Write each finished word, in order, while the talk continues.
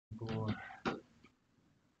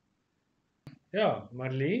Yeah,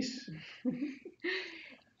 Marlies.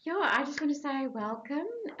 Yeah, I just want to say welcome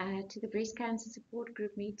to the Breast Cancer Support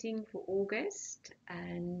Group meeting for August.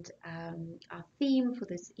 And our theme for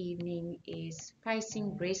this evening is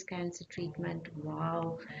facing breast cancer treatment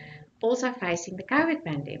while also facing the COVID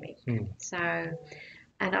pandemic. Hmm. So,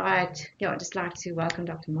 and I'd just like to welcome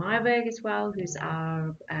Dr. Myburgh as well, who's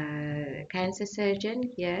our cancer surgeon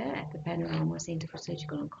here at the Panorama Center for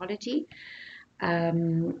Surgical Oncology.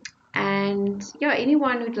 Um, and yeah,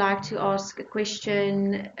 anyone who'd like to ask a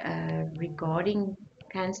question regarding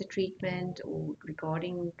cancer treatment or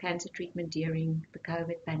regarding cancer treatment during the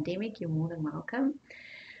COVID pandemic, you're more than welcome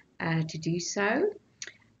to do so.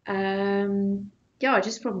 Yeah,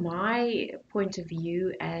 just from my point of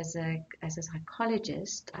view as a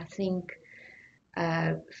psychologist, I think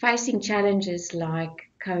facing challenges like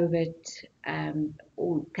COVID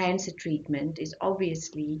or cancer treatment is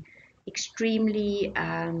obviously extremely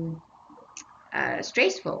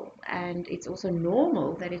stressful, and it's also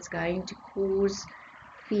normal that it's going to cause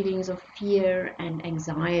feelings of fear and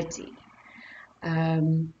anxiety.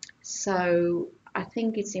 So I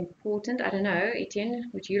think it's important. I don't know, Etienne,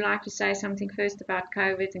 would you like to say something first about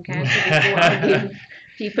COVID and cancer before I give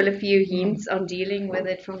people a few hints on dealing with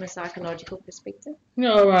it from a psychological perspective?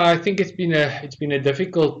 No, I think it's been a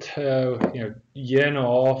difficult year and a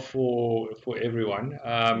half for everyone,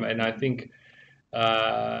 and I think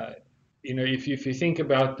uh, if you think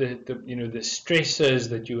about the stresses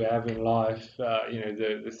that you have in life,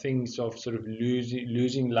 the things of sort of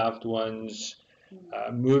losing loved ones,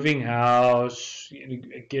 moving house,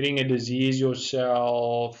 getting a disease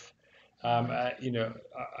yourself. I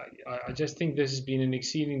just think this has been an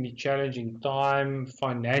exceedingly challenging time.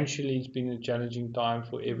 Financially, it's been a challenging time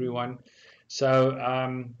for everyone. So,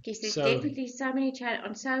 Yes, there's so definitely so many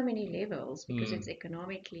on so many levels because mm, it's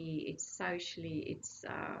economically, it's socially, it's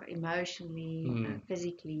emotionally, mm.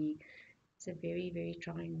 physically. It's a very, very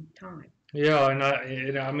trying time. Yeah,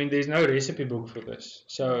 and I mean, there's no recipe book for this.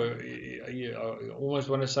 So, Mm. I almost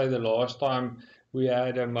want to say the last time we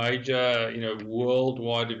had a major,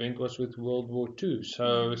 worldwide event was with World War II.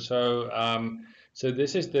 Mm. So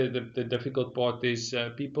this is the difficult part. Is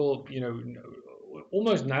people,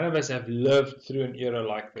 almost none of us have lived through an era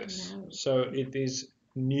like this. No. So it is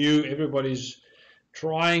new. Everybody's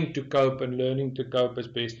trying to cope and learning to cope as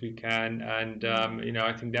best we can, and Mm.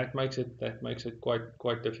 I think that makes it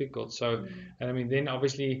quite difficult. So, Mm. and I mean, then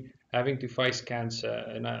obviously having to face cancer,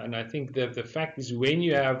 and I think that the fact is when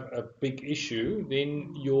you have a big issue,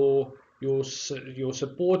 then your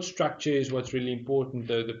support structure is what's really important.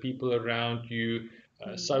 The people around you,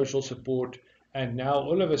 Mm. social support. And now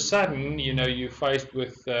all of a sudden, you're faced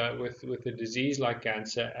with a disease like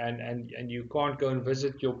cancer, and you can't go and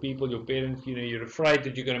visit your people, your parents. You're afraid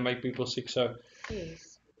that you're going to make people sick. So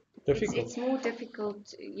Yes. It's difficult. more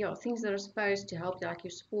difficult, things that are supposed to help like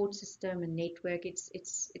your support system and network,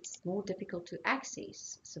 it's more difficult to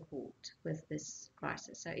access support with this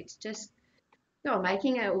crisis. So it's just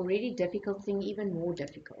making an already difficult thing even more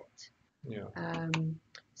difficult. Yeah. Um,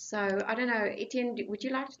 so I don't know, Etienne, would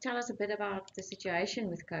you like to tell us a bit about the situation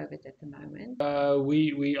with COVID at the moment?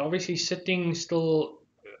 We obviously sitting still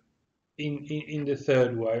in the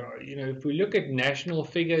third wave. If we look at national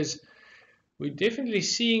figures, we're definitely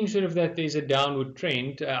seeing sort of that there's a downward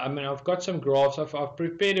trend. I mean, I've got some graphs. I've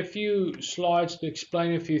prepared a few slides to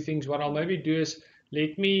explain a few things. What I'll maybe do is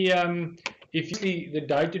let me, if you see the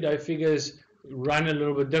day-to-day figures run a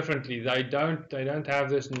little bit differently. They don't have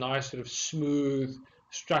this nice sort of smooth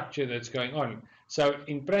structure that's going on. So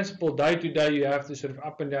in principle, day to day, you have to sort of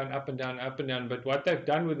up and down, up and down, up and down. But what they've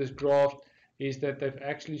done with this graph is that they've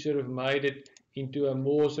actually sort of made it into a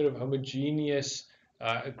more sort of homogeneous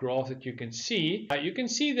a graph that you can see. You can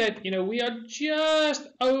see that we are just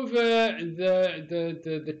over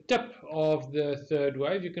the tip of the third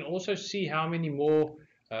wave. You can also see how many more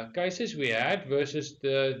cases we had versus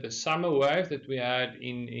the summer wave that we had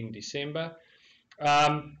in December.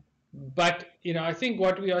 Um, but I think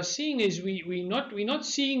what we are seeing is we're not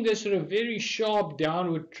seeing this sort of very sharp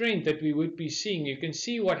downward trend that we would be seeing. You can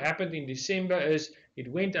see what happened in December is it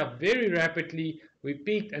went up very rapidly. We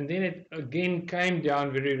peaked and then it again came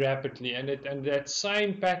down very rapidly, and that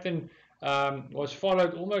same pattern was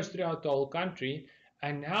followed almost throughout the whole country.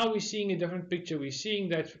 And now we're seeing a different picture. We're seeing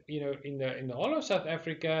that in the whole of South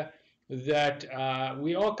Africa that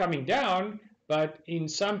we are coming down, but in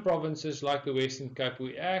some provinces like the Western Cape,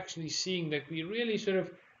 we're actually seeing that we're really sort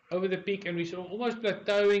of over the peak, and we're sort of almost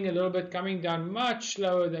plateauing a little bit, coming down much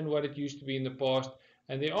slower than what it used to be in the past.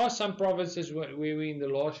 And there are some provinces where we in the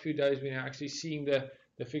last few days we're now actually seeing the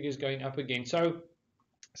figures going up again. So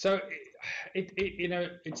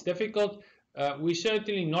it's difficult. we're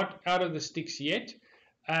certainly not out of the sticks yet,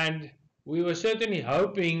 and we were certainly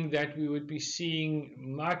hoping that we would be seeing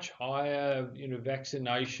much higher,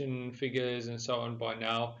 vaccination figures and so on by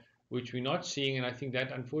now, which we're not seeing, and I think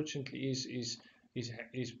that unfortunately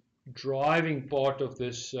is driving part of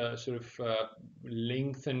this sort of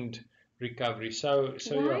lengthened recovery. So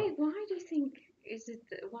yeah. Why do you think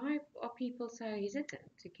why are people so hesitant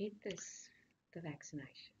to get the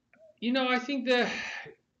vaccination? I think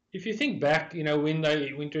if you think back, when they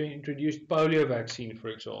introduced polio vaccine, for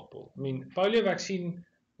example, I mean, polio vaccine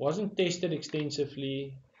wasn't tested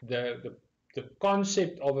extensively. The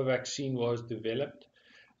concept of a vaccine was developed.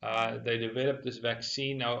 They developed this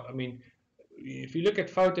vaccine. Now, I mean, if you look at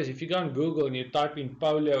photos, if you go on Google and you type in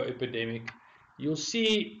polio epidemic, you'll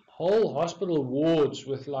see whole hospital wards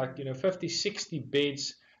with 50, 60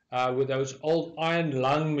 beds with those old iron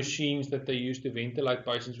lung machines that they used to ventilate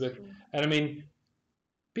patients with. And I mean,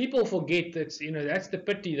 people forget that that's the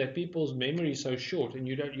pity, that people's memory is so short, and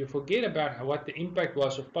you forget about what the impact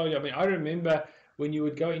was of polio. I mean, I remember when you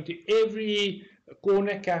would go into every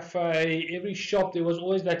corner cafe, every shop, there was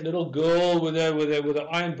always that little girl with a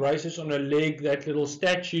iron braces on her leg, that little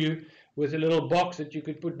statue with a little box that you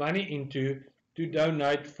could put money into to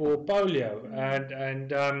donate for polio.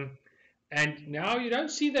 And now you don't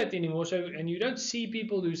see that anymore. So, and you don't see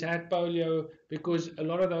people who's had polio, because a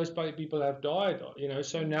lot of those people have died,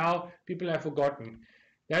 so now people have forgotten.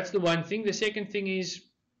 That's the one thing. The second thing is,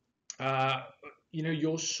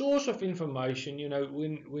 your source of information.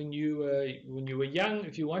 When you were young,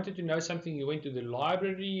 if you wanted to know something, you went to the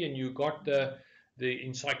library and you got the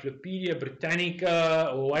Encyclopedia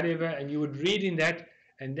Britannica or whatever, and you would read in that,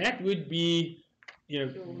 and that would be,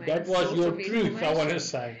 that was your truth, I want to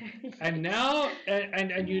say. And now,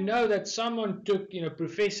 and that someone took,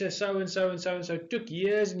 Professor so and so and so and so took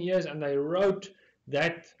years and years, and they wrote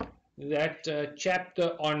that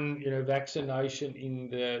chapter on vaccination in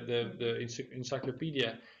the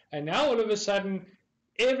encyclopedia. And now all of a sudden,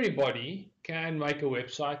 everybody can make a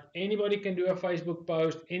website, anybody can do a Facebook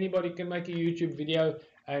post, anybody can make a YouTube video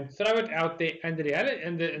and throw it out there. And the reality,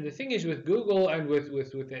 and the thing is, with Google and with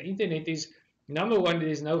the internet, is, number one,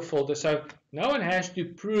 there's no filter, so no one has to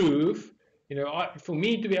prove. For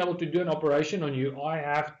me to be able to do an operation on you, I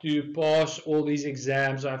have to pass all these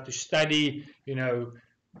exams. I have to study,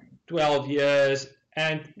 12 years,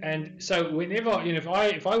 and so whenever,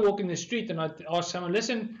 if I walk in the street and I ask someone,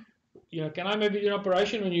 listen, can I maybe do an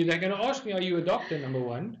operation on you? They're going to ask me, are you a doctor? Number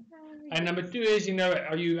one. And number two is,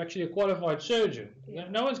 are you actually a qualified surgeon? Yeah.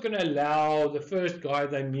 No one's going to allow the first guy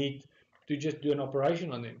they meet to just do an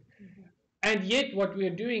operation on them. And yet what we're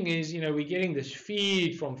doing is, we're getting this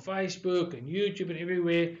feed from Facebook and YouTube and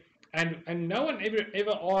everywhere, and no one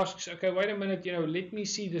ever asks, okay, wait a minute, let me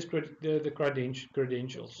see this the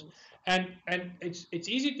credentials. And it's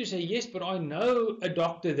easy to say, yes, but I know a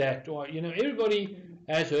doctor that, or everybody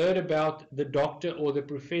has heard about the doctor or the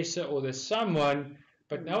professor or the someone,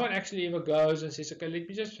 but no one actually ever goes and says, okay, let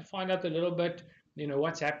me just find out a little bit,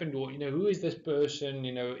 what's happened, or who is this person,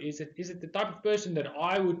 is it the type of person that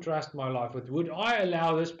I would trust my life with? Would I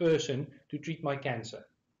allow this person to treat my cancer?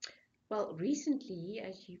 Well, recently,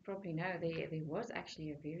 as you probably know, there was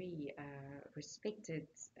actually a very respected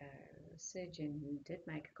surgeon who did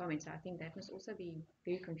make a comment. So I think that must also be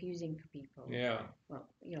very confusing for people. Yeah. Well,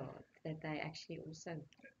 that they actually also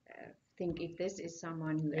think, if this is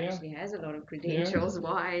someone who actually has a lot of credentials,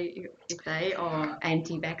 why, if they are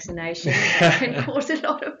anti-vaccination, they can cause a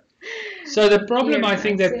lot of... So the problem, I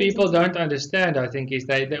think, that people don't understand, I think, is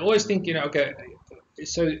they always think, okay,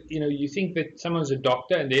 so, you think that someone's a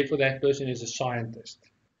doctor and therefore that person is a scientist.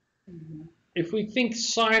 Mm-hmm. If we think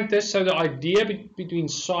scientist, so the idea between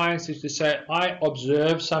science is to say, I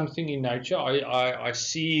observe something in nature, I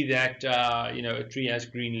see that, a tree has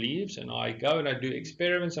green leaves, and I go and I do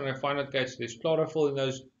experiments and I find out that there's chlorophyll in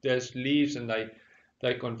those leaves, and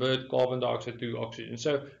they convert carbon dioxide to oxygen.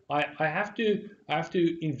 So I have to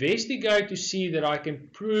investigate to see that I can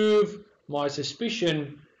prove my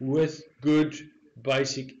suspicion with good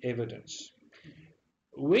basic evidence.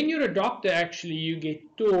 When you're a doctor, actually, you get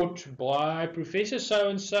taught by Professor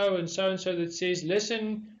so-and-so and so-and-so that says,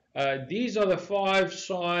 listen, these are the 5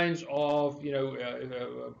 signs of, TB,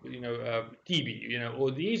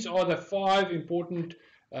 or these are the 5 important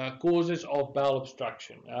causes of bowel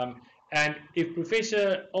obstruction. And if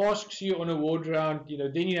Professor asks you on a ward round,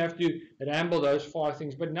 then you have to ramble those 5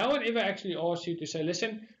 things. But no one ever actually asks you to say,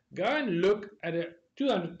 listen, go and look at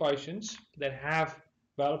 200 patients that have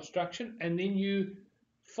bowel obstruction, and then you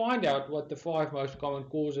find out what the 5 most common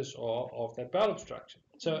causes are of that bowel obstruction.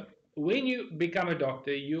 So when you become a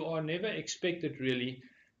doctor, you are never expected really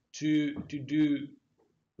to do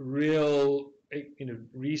real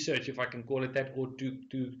research, if I can call it that, or to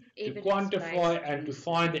quantify and to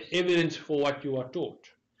find the evidence for what you are taught.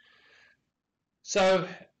 So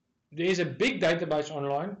there's a big database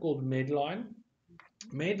online called Medline.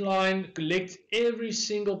 Medline collects every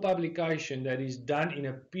single publication that is done in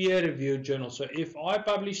a peer-reviewed journal. So if I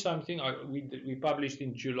publish something, we published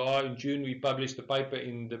in June, we published a paper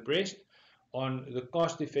in The Breast on the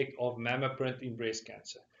cost effect of mammoprint in breast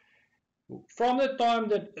cancer. From the time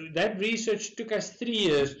that research took us 3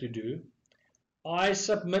 years to do, I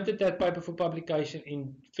submitted that paper for publication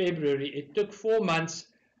in February. It took 4 months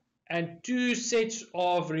and 2 sets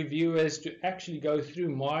of reviewers to actually go through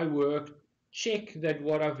my work, check that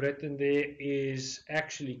what I've written there is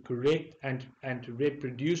actually correct and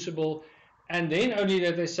reproducible, and then only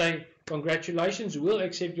that they say, congratulations, we'll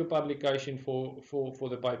accept your publication for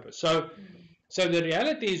the paper. So the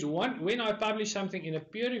reality is, when I publish something in a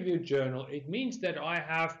peer-reviewed journal, it means that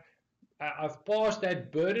I've passed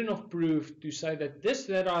that burden of proof to say that this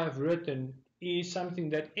that I have written is something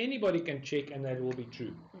that anybody can check and that will be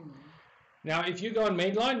true. Now, if you go on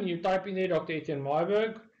Medline and you type in there Dr. Ettienne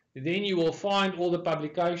Myburgh, then you will find all the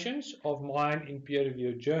publications of mine in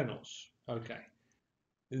peer-reviewed journals. Okay.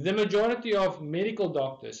 The majority of medical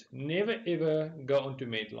doctors never ever go onto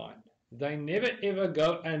Medline. They never ever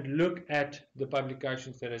go and look at the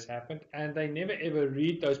publications that has happened, and they never ever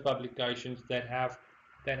read those publications that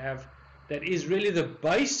is really the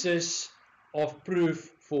basis of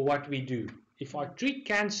proof for what we do. If I treat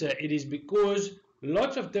cancer, it is because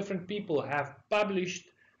lots of different people have published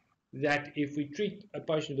that if we treat a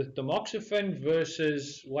patient with tamoxifen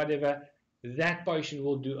versus whatever, that patient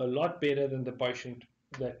will do a lot better than the patient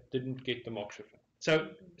that didn't get tamoxifen.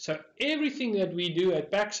 So everything that we do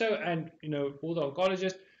at PACSO and all the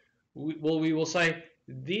oncologists, we will say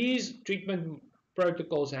these treatment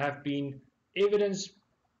protocols have been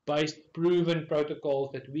evidence-based, proven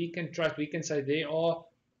protocols that we can trust. We can say there are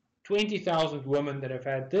 20,000 women that have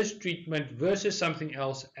had this treatment versus something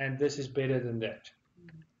else, and this is better than that.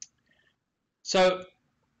 So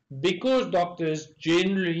because doctors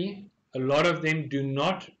generally, a lot of them do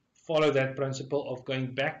not follow that principle of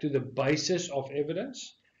going back to the basis of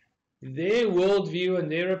evidence, their worldview and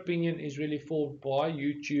their opinion is really formed by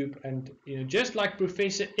YouTube. And just like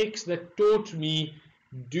Professor X that taught me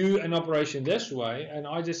do an operation this way, and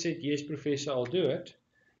I just said, yes, Professor, I'll do it.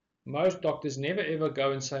 Most doctors never ever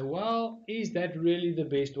go and say, well, is that really the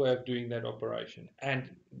best way of doing that operation? And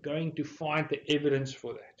going to find the evidence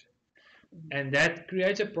for that. And that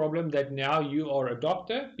creates a problem that now you are a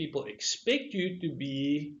doctor, people expect you to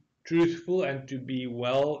be truthful and to be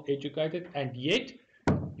well educated, and yet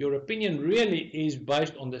your opinion really is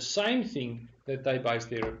based on the same thing that they base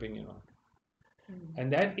their opinion on.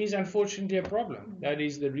 And that is unfortunately a problem. That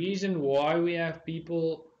is the reason why we have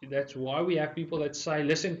people, that's why we have people that say,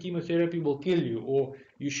 listen, chemotherapy will kill you, or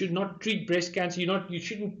you should not treat breast cancer, you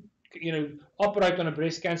shouldn't operate on a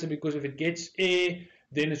breast cancer because if it gets air,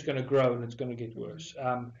 then it's going to grow and it's going to get worse.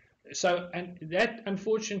 And that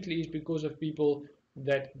unfortunately is because of people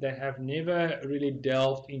that have never really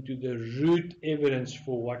delved into the root evidence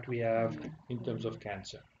for what we have in terms of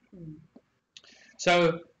cancer.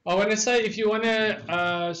 So I want to say, if you want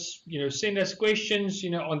to send us questions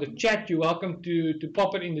on the chat, you're welcome to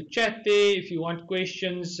pop it in the chat there. If you want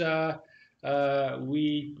questions,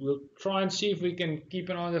 we will try and see if we can keep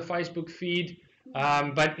an eye on the Facebook feed.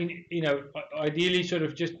 But ideally, sort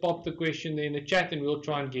of just pop the question there in the chat, and we'll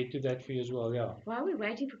try and get to that for you as well. Yeah. While we're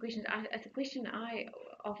waiting for questions, the question I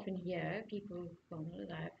often hear, people, well, not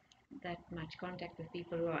have that much contact with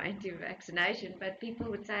people who are anti-vaccination, but people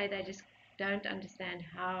would say they just don't understand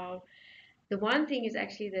how. The one thing is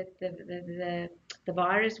actually that the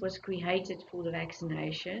virus was created for the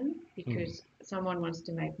vaccination because someone wants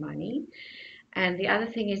to make money. And the other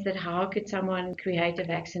thing is that how could someone create a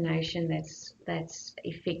vaccination that's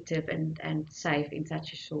effective and safe in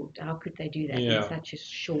such a short? How could they do that in such a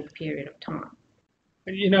short period of time?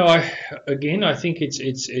 I think it's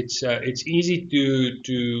easy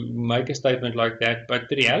to make a statement like that, but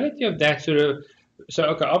the reality of that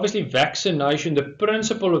okay, obviously vaccination, the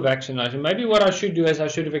principle of vaccination. Maybe what I should do is I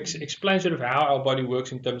should have explained sort of how our body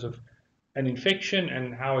works in terms of an infection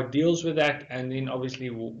and how it deals with that, and then obviously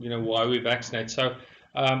why we vaccinate. So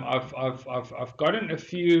I've gotten a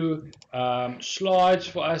few slides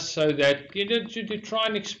for us so that to try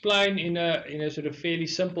and explain in a sort of fairly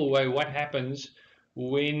simple way what happens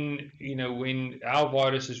when our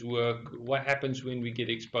viruses work, what happens when we get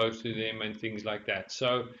exposed to them, and things like that.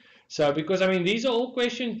 So because these are all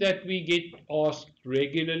questions that we get asked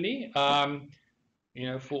regularly. You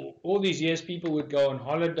know, for all these years, people would go on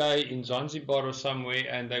holiday in Zanzibar or somewhere,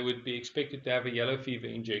 and they would be expected to have a yellow fever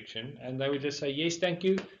injection, and they would just say, "Yes, thank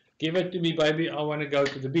you, give it to me, baby. I want to go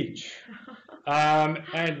to the beach."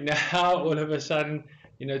 And now all of a sudden,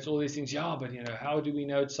 you know, it's all these things. Yeah, but you know, how do we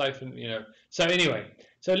know it's safe? And you know, so anyway,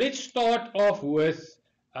 so let's start off with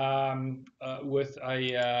a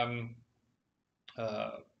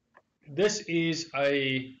this is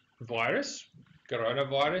a virus,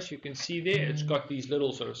 coronavirus. You can see there, it's got these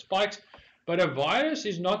little sort of spikes, but a virus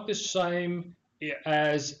is not the same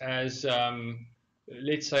as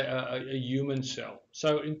let's say a human cell.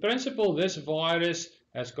 So in principle, this virus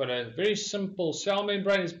has got a very simple cell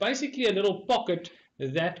membrane. It's basically a little pocket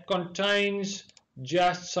that contains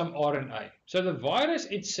just some RNA. So the virus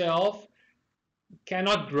itself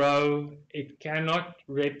cannot grow, it cannot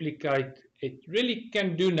replicate, it really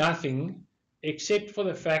can do nothing except for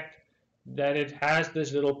the fact that it has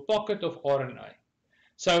this little pocket of RNA.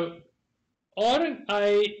 So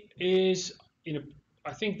RNA is, you know,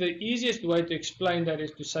 I think the easiest way to explain that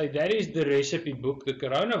is to say that is the recipe book, the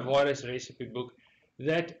coronavirus recipe book,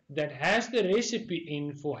 that has the recipe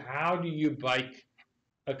in for how do you bake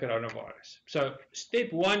a coronavirus. So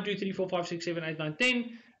step 1, 2, 3, 4, 5, 6, 7, 8, 9,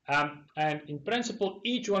 10. And in principle,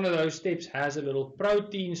 each one of those steps has a little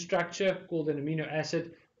protein structure called an amino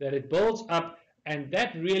acid that it builds up, and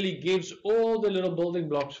that really gives all the little building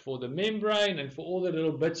blocks for the membrane and for all the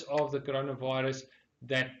little bits of the coronavirus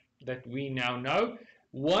that we now know.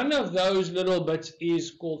 One of those little bits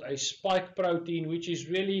is called a spike protein, which is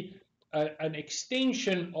really an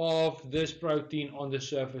extension of this protein on the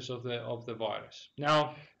surface of the virus.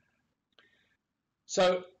 Now,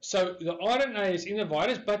 so the RNA is in the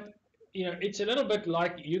virus, but you know, it's a little bit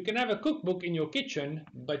like you can have a cookbook in your kitchen,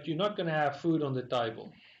 but you're not going to have food on the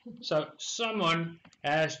table. So someone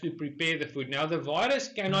has to prepare the food. Now the virus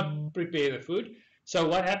cannot prepare the food. So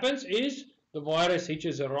what happens is the virus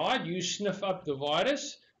hitches a ride. You sniff up the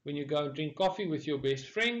virus when you go and drink coffee with your best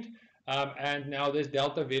friend. And now this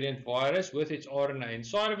Delta variant virus with its RNA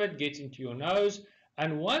inside of it gets into your nose.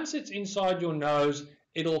 And once it's inside your nose,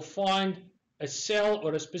 it'll find a cell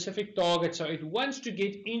or a specific target. So it wants to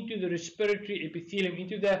get into the respiratory epithelium,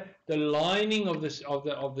 into the lining of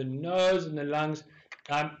the nose and the lungs,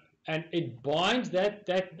 and it binds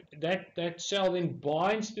that cell then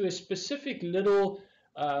binds to a specific little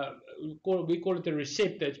we call it a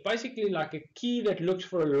receptor. It's basically like a key that looks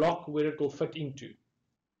for a lock where it will fit into.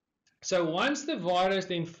 So once the virus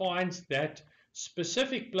then finds that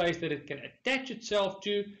specific place that it can attach itself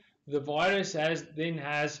to, the virus has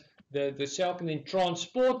the cell can then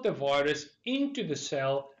transport the virus into the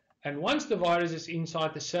cell, and once the virus is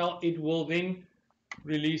inside the cell, it will then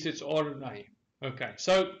release its RNA. Okay,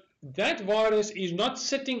 so that virus is not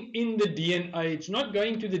sitting in the DNA, it's not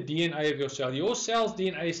going to the DNA of your cell. Your cell's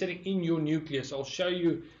DNA is sitting in your nucleus. I'll show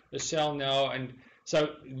you the cell now. And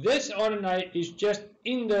so this RNA is just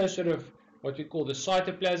in the sort of what we call the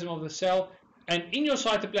cytoplasm of the cell, and in your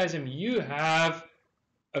cytoplasm you have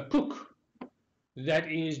a cook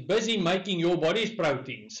that is busy making your body's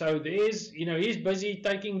protein. So there's, you know, he's busy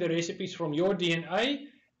taking the recipes from your DNA,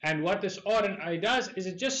 and what this RNA does is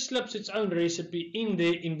it just slips its own recipe in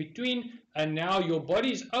there in between, and now your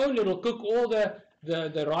body's own little cook, all the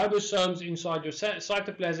ribosomes inside your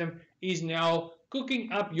cytoplasm, is now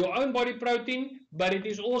cooking up your own body protein, but it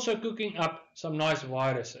is also cooking up some nice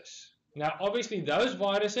viruses. Now obviously those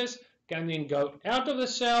viruses can then go out of the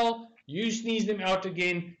cell, you sneeze them out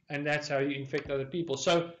again, and that's how you infect other people.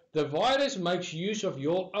 So the virus makes use of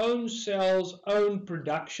your own cell's own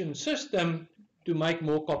production system to make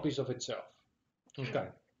more copies of itself. Okay.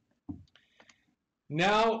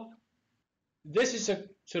 Now, this is a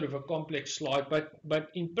sort of a complex slide, but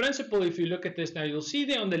in principle, if you look at this now, you'll see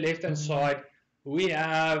there on the left-hand side, we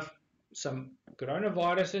have some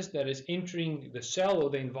coronaviruses that is entering the cell or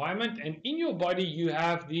the environment, and in your body, you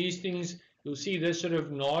have these things. You'll see this sort of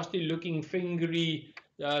nasty-looking fingery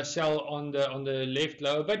cell on the left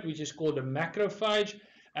lower bit, which is called a macrophage.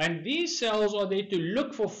 And these cells are there to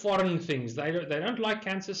look for foreign things. They don't like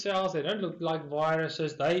cancer cells. They don't look like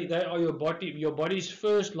viruses. They are your body's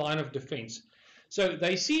first line of defense. So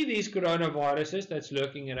they see these coronaviruses that's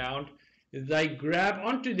lurking around. They grab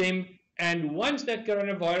onto them, and once that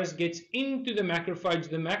coronavirus gets into the macrophage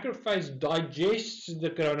digests the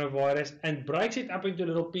coronavirus and breaks it up into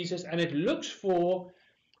little pieces, and it looks for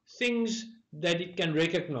things that it can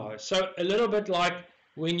recognize. So a little bit like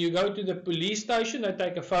when you go to the police station, they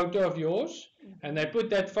take a photo of yours and they put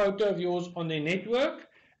that photo of yours on their network.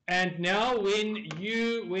 And now when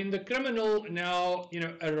the criminal now, you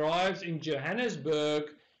know, arrives in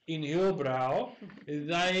Johannesburg in Hillbrow,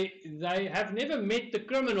 they have never met the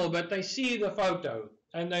criminal, but they see the photo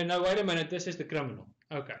and they know, wait a minute, this is the criminal.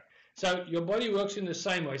 Okay. So your body works in the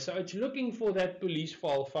same way. So it's looking for that police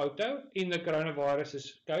file photo. In the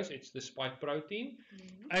coronavirus's case, it's the spike protein.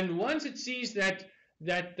 Mm-hmm. And once it sees that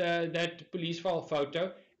police file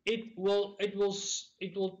photo, it will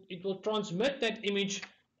transmit that image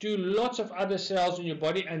to lots of other cells in your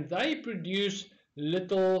body, and they produce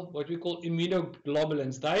little, what we call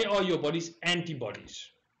immunoglobulins. They are your body's antibodies.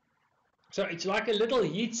 So it's like a little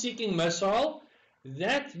heat-seeking missile.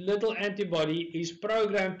 That little antibody is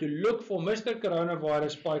programmed to look for Mr.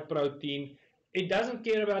 Coronavirus spike protein. It doesn't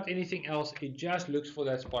care about anything else. It just looks for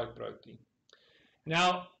that spike protein.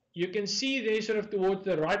 Now, you can see there sort of towards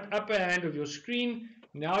the right upper hand of your screen.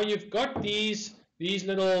 Now you've got these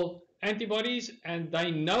little antibodies, and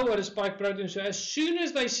they know what a spike protein is. So as soon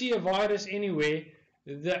as they see a virus anywhere,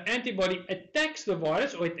 the antibody attacks the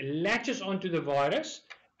virus, or it latches onto the virus,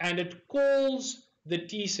 and it calls the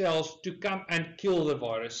T cells to come and kill the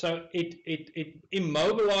virus. So it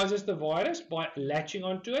immobilizes the virus by latching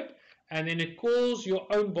onto it, and then it calls your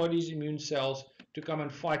own body's immune cells to come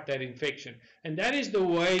and fight that infection. And that is the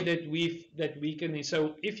way that we can.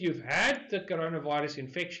 So if you've had the coronavirus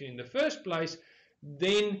infection in the first place,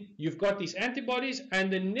 then you've got these antibodies,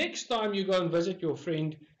 and the next time you go and visit your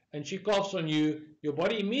friend and she coughs on you, your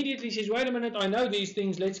body immediately says, wait a minute, I know these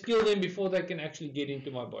things, let's kill them before they can actually get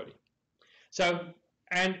into my body. So,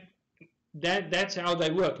 and that's how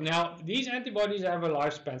they work. Now, these antibodies have a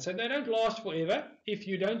lifespan, so they don't last forever. If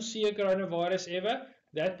you don't see a coronavirus ever,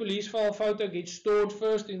 that police file photo gets stored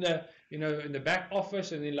first in the in the back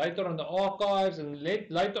office, and then later on the archives, and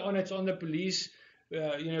later on it's on the police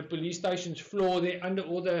police station's floor there under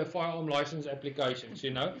all the firearm license applications.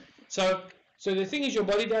 So the thing is, your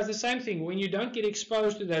body does the same thing. When you don't get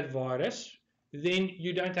exposed to that virus, then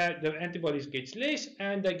you don't have the antibodies gets less,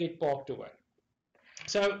 and they get parked away.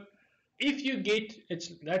 So if you get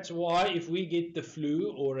that's why if we get the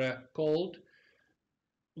flu or a cold,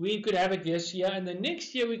 we could have it this year, and the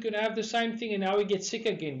next year we could have the same thing, and now we get sick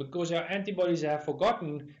again because our antibodies have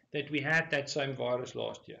forgotten that we had that same virus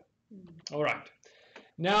last year. All right.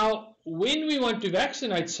 Now, when we want to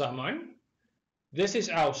vaccinate someone, this is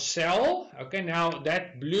our cell. Okay, now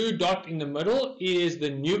that blue dot in the middle is the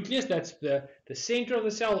nucleus. That's the center of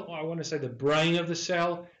the cell, or I want to say the brain of the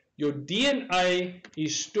cell. Your DNA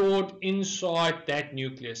is stored inside that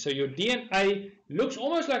nucleus. So your DNA looks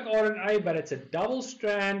almost like RNA, but it's a double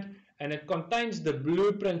strand, and it contains the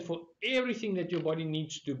blueprint for everything that your body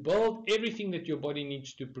needs to build, everything that your body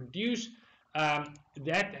needs to produce.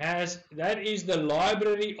 That is the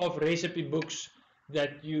library of recipe books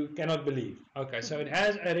that you cannot believe. Okay, so it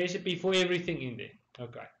has a recipe for everything in there.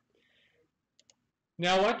 Okay.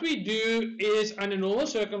 Now what we do is, under normal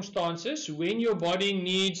circumstances, when your body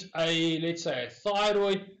needs let's say a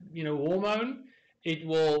thyroid hormone, it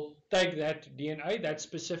will take that DNA, that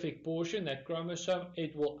specific portion, that chromosome,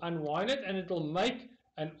 it will unwind it, and it will make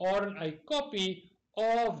an RNA copy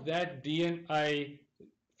of that DNA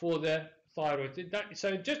for the thyroid. So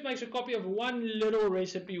it just makes a copy of one little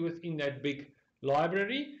recipe within that big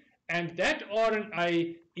library, and that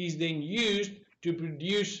RNA is then used to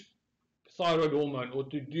produce thyroid hormone or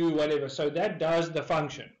to do whatever. So that does the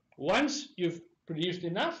function. Once you've produced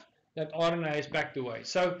enough, that RNA is packed away.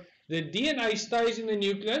 So the DNA stays in the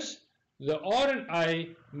nucleus, the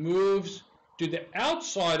RNA moves to the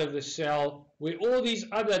outside of the cell, where all these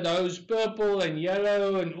those purple and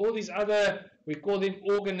yellow and all these other, we call them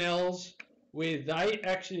organelles, where they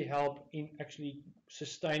actually help in actually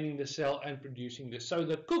sustaining the cell and producing this. So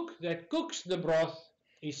the cook that cooks the broth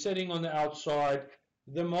is sitting on the outside.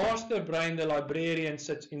 The master brain, the librarian,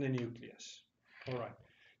 sits in the nucleus. All right.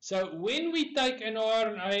 So when we take an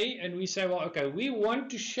RNA and we say, well, okay, we want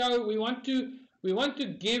to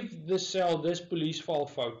give the cell this police file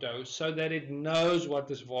photo so that it knows what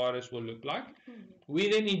this virus will look like. We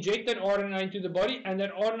then inject that RNA into the body, and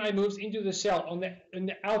that RNA moves into the cell in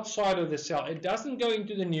the outside of the cell. It doesn't go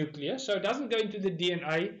into the nucleus, so it doesn't go into the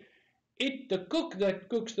DNA. The cook that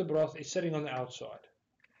cooks the broth is sitting on the outside.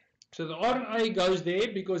 So the RNA goes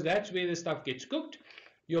there because that's where the stuff gets cooked.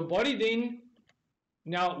 Your body then,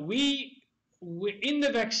 now we in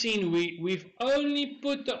the vaccine, we've only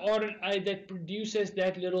put the RNA that produces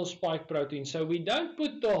that little spike protein. So we don't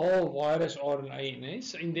put the whole virus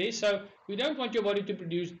RNA in there. So we don't want your body to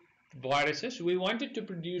produce viruses. We want it to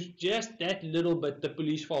produce just that little bit, the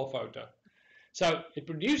police file photo. So it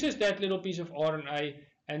produces that little piece of RNA,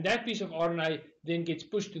 and that piece of RNA then gets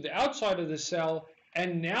pushed to the outside of the cell.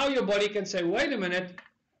 And now your body can say, wait a minute,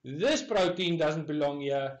 this protein doesn't belong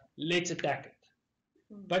here, let's attack it.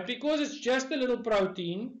 But because it's just a little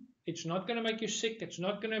protein, it's not going to make you sick. It's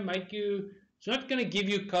not going to give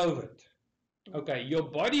you COVID. Okay, your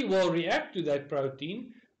body will react to that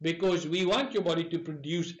protein because we want your body to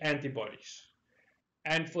produce antibodies.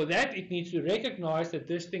 And for that, it needs to recognize that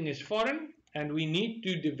this thing is foreign and we need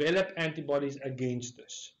to develop antibodies against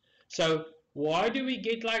this. So why do we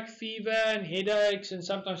get like fever and headaches and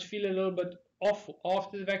sometimes feel a little bit off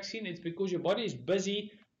after the vaccine? It's because your body is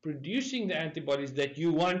busy producing the antibodies that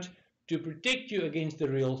you want to protect you against the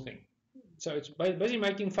real thing. So it's busy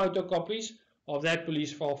making photocopies of that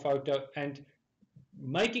police file photo and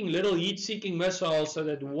making little heat-seeking missiles so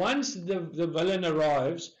that once the villain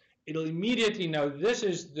arrives, it'll immediately know this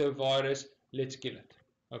is the virus, let's kill it.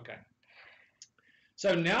 Okay.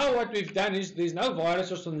 So now what we've done is there's no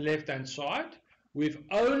viruses on the left-hand side. We've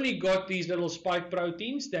only got these little spike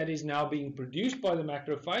proteins that is now being produced by the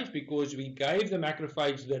macrophage because we gave the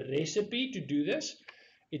macrophage the recipe to do this.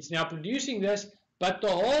 It's now producing this, but the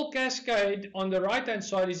whole cascade on the right-hand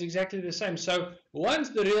side is exactly the same. So once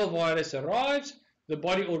the real virus arrives, the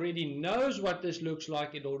body already knows what this looks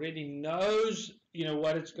like. It already knows,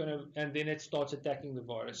 what it's going to, and then it starts attacking the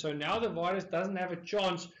virus. So now the virus doesn't have a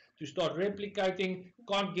chance to start replicating,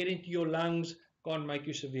 can't get into your lungs, can't make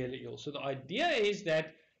you severely ill. So the idea is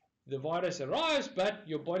that the virus arrives, but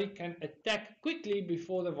your body can attack quickly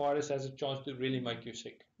before the virus has a chance to really make you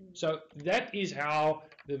sick. So that is how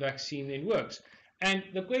the vaccine then works. And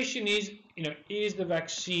the question is, is the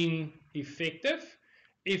vaccine effective?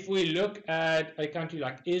 If we look at a country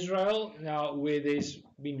like Israel, now where there's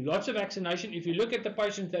been lots of vaccination, if you look at the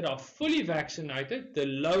patients that are fully vaccinated, the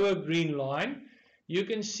lower green line, you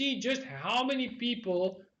can see just how many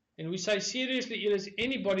people, and we say seriously ill, is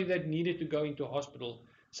anybody that needed to go into hospital.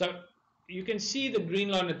 So you can see the green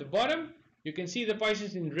line at the bottom. You can see the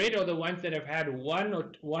patients in red are the ones that have had one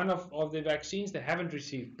of the vaccines that haven't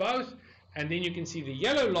received both. And then you can see the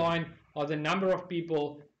yellow line are the number of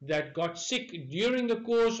people that got sick during the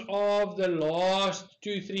course of the last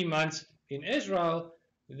 2-3 months in Israel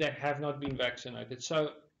that have not been vaccinated.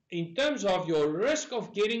 So in terms of your risk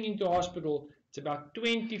of getting into hospital, it's about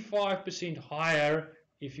 25% higher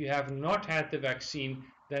if you have not had the vaccine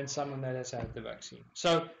than someone that has had the vaccine.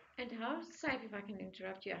 So, and how safe, if I can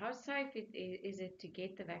interrupt you, how safe is it to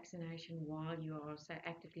get the vaccination while you are so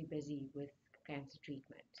actively busy with cancer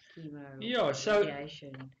treatment, chemo,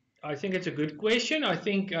 radiation? I think it's a good question. I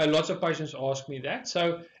think lots of patients ask me that.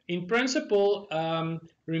 So in principle,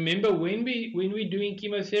 remember when we're doing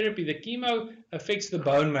chemotherapy, the chemo affects the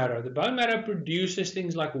bone marrow. The bone marrow produces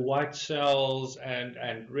things like white cells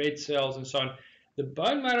and red cells and so on. The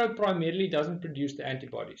bone marrow primarily doesn't produce the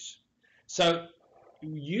antibodies. So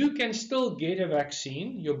you can still get a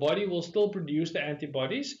vaccine. Your body will still produce the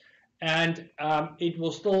antibodies, and it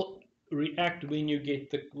will still react when you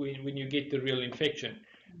get the real infection.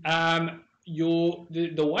 The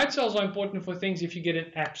white cells are important for things if you get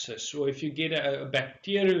an abscess or if you get a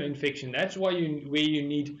bacterial infection. That's why where you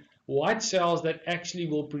need white cells that actually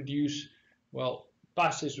will produce, well,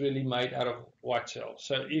 pus is really made out of white cells.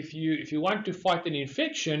 So if you want to fight an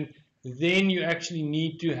infection, then you actually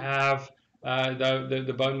need to have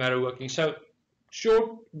the bone marrow working. So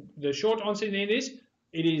the short answer then is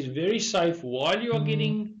it is very safe while you are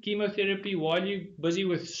getting chemotherapy, while you're busy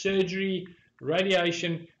with surgery,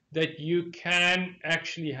 radiation, that you can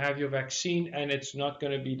actually have your vaccine and it's not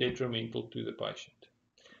going to be detrimental to the patient.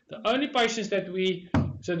 The only patients that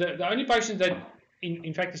the only patients that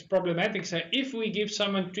in fact is problematic, so if we give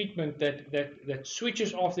someone treatment that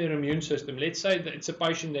switches off their immune system, let's say that it's a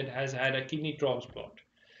patient that has had a kidney transplant.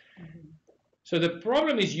 So the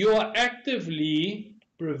problem is you are actively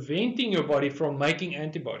preventing your body from making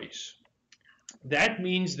antibodies. That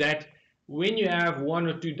means that when you have 1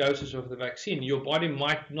 or 2 doses of the vaccine, your body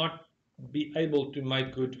might not be able to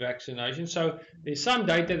make good vaccination. So there's some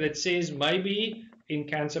data that says maybe in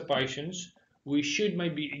cancer patients, we should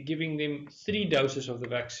maybe giving them 3 doses of the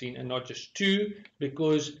vaccine and not just 2,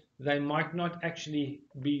 because they might not actually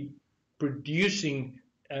be producing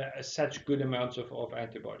such good amounts of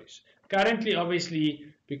antibodies. Currently, obviously,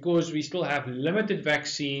 because we still have limited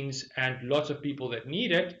vaccines and lots of people that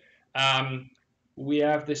need it, we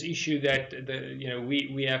have this issue that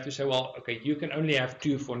we have to say, well, okay, you can only have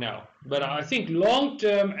 2 for now. But I think long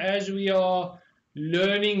term, as we are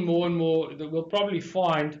learning more and more, we'll probably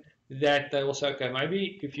find that they will say, okay,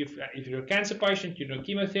 maybe if you're a cancer patient, you're doing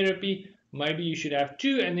chemotherapy, maybe you should have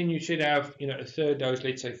 2, and then you should have a 3rd dose,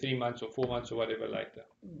 let's say 3 months or 4 months or whatever later.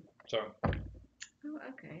 So. Oh,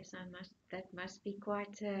 okay. So that must be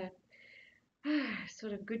quite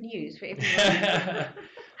sort of good news for everyone.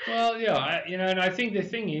 Well, yeah, and I think the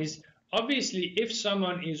thing is, obviously, if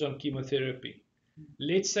someone is on chemotherapy,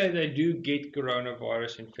 let's say they do get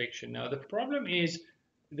coronavirus infection. Now, the problem is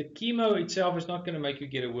the chemo itself is not going to make you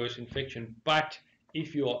get a worse infection, but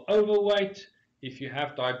if you're overweight, if you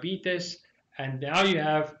have diabetes, and now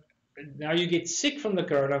you get sick from the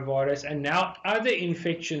coronavirus, and now other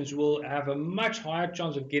infections will have a much higher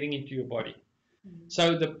chance of getting into your body.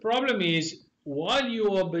 So the problem is, while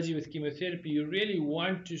you are busy with chemotherapy, you really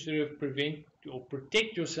want to sort of prevent or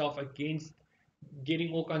protect yourself against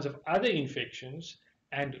getting all kinds of other infections.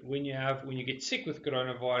 And when you get sick with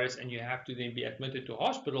coronavirus and you have to then be admitted to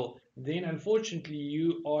hospital, then unfortunately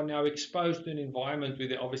you are now exposed to an environment where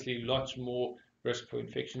there are obviously lots more risk for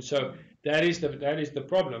infection. So that is the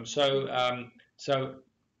problem. So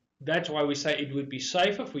that's why we say it would be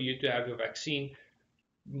safer for you to have your vaccine,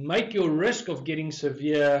 make your risk of getting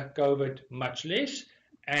severe COVID much less,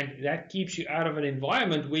 and that keeps you out of an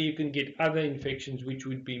environment where you can get other infections which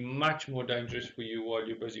would be much more dangerous for you while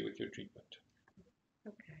you're busy with your treatment.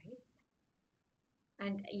 Okay.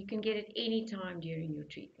 And you can get it any time during your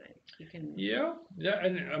treatment. You can. Yeah,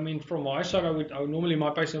 and I mean, from my side, I would normally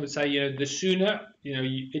my patient would say, the sooner,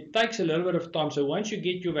 it takes a little bit of time. So once you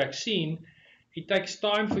get your vaccine, it takes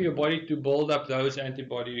time for your body to build up those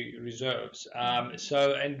antibody reserves.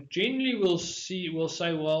 And generally we'll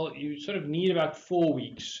say, well, you sort of need about 4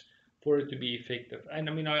 weeks for it to be effective. And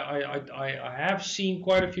I mean, I have seen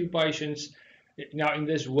quite a few patients now in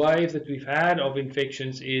this wave that we've had of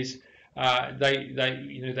infections is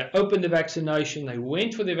they opened the vaccination, they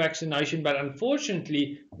went for the vaccination, but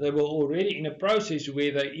unfortunately they were already in a process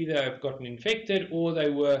where they either have gotten infected or they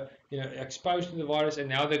were exposed to the virus, and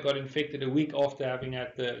now they got infected a week after having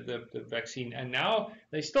had the vaccine, and now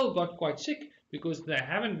they still got quite sick because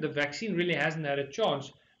the vaccine really hasn't had a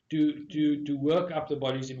chance to work up the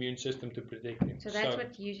body's immune system to protect them. So that's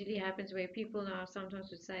what usually happens, where people now sometimes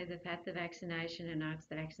would say they've had the vaccination and now it's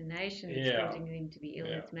the vaccination that's causing them to be ill.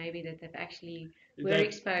 Yeah. It's maybe that they've actually were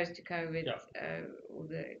exposed to COVID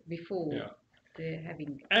before they're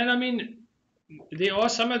having. And I mean, there are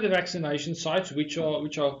some of the vaccination sites which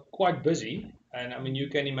are quite busy, and I mean you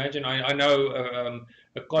can imagine. I know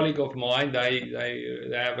a colleague of mine. They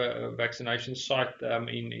have a vaccination site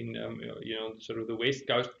in sort of the West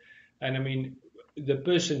Coast, and I mean the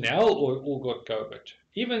personnel all got COVID.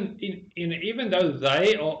 Even though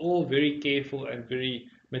they are all very careful and very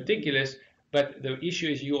meticulous, but the issue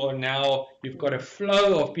is you've got a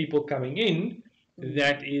flow of people coming in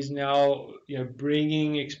that is now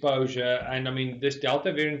bringing exposure, and I mean this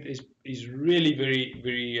Delta variant is really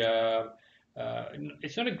very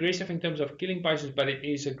it's not aggressive in terms of killing patients, but it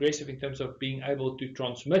is aggressive in terms of being able to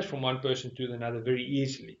transmit from one person to another very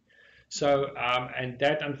easily. So and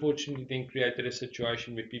that unfortunately then created a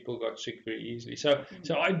situation where people got sick very easily. So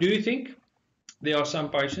I do think there are some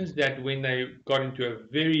patients that when they got into a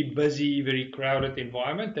very busy, very crowded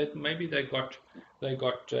environment, that maybe they got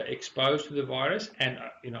exposed to the virus, and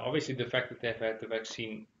obviously the fact that they've had the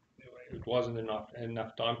vaccine, it wasn't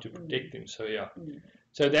enough time to protect them. So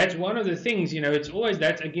so that's one of the things. It's always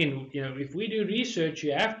that again. If we do research,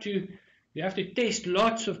 you have to test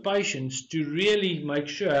lots of patients to really make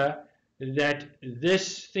sure that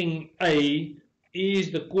this thing A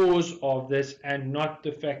is the cause of this and not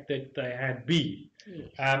the fact that they had B.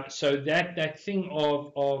 Yes. So that thing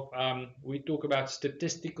of we talk about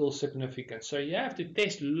statistical significance. So you have to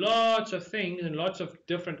test lots of things and lots of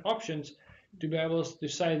different options to be able to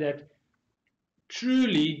say that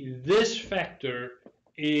truly this factor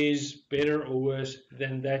is better or worse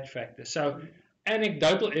than that factor. So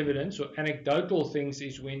anecdotal evidence or anecdotal things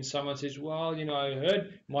is when someone says, well, I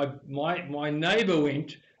heard my neighbor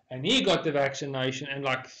went and he got the vaccination, and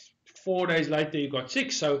like 4 days later he got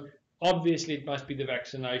sick. So obviously it must be the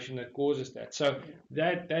vaccination that causes that. So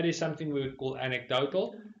that is something we would call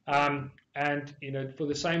anecdotal. And for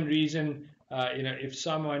the same reason, if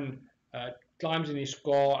someone climbs in his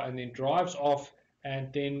car and then drives off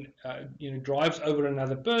and then drives over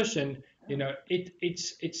another person,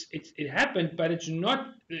 it happened, but it's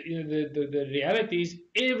not. The reality is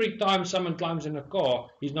every time someone climbs in a car,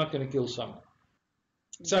 he's not going to kill someone.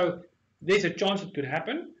 So there's a chance it could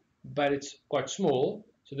happen, but it's quite small.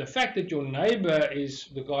 So the fact that your neighbor is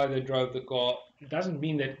the guy that drove the car doesn't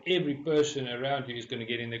mean that every person around you is going to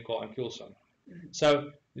get in their car and kill someone.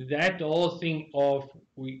 So that whole thing of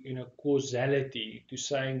causality, to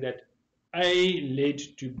saying that A led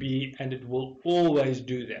to B and it will always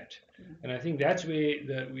do that. And I think that's where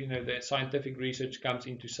the scientific research comes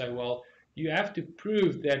in to say, well, you have to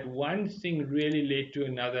prove that one thing really led to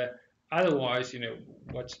another. Otherwise, then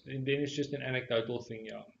it's just an anecdotal thing,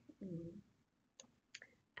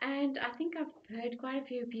 And I think I've heard quite a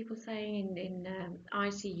few people saying in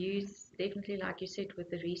ICUs, definitely like you said with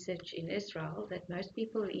the research in Israel, that most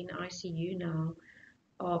people in ICU now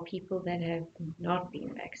are people that have not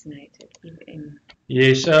been vaccinated.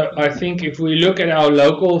 Yes, so I think if we look at our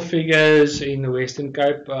local figures in the Western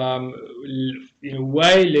Cape,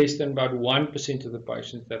 way less than about 1% of the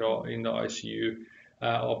patients that are in the ICU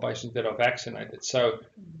are patients that are vaccinated. So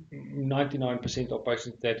 99% of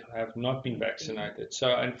patients that have not been vaccinated.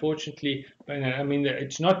 So unfortunately, I mean,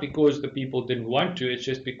 it's not because the people didn't want to, it's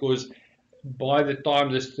just because by the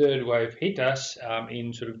time this third wave hit us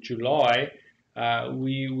in sort of July,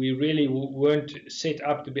 we really weren't set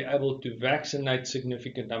up to be able to vaccinate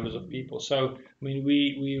significant numbers of people. So, I mean,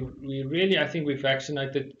 we really, I think we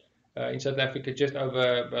vaccinated in South Africa just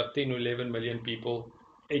over about 10 or 11 million people.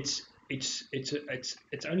 It's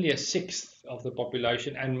only a sixth of the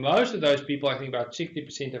population, and most of those people, I think about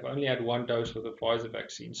 60%, have only had one dose of the Pfizer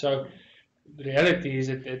vaccine. So the reality is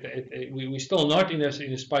that we're still not in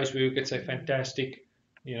a space where we could say fantastic,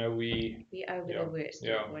 we over yeah the worst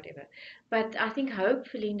yeah or whatever. But I think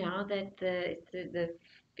hopefully now that the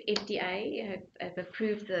FDA have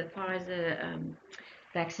approved the Pfizer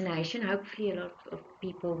vaccination, hopefully a lot of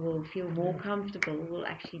people will feel more comfortable will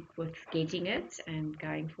actually with getting it and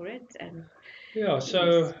going for it. And Yeah, yes,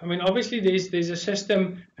 so I mean, obviously there's a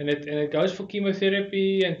system, and it goes for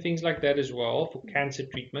chemotherapy and things like that as well, for cancer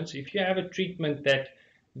treatments. If you have a treatment that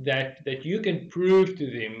you can prove to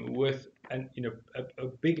them with a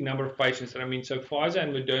big number of patients, and I mean, so Pfizer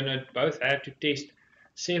and Moderna both had to test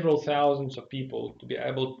several thousands of people to be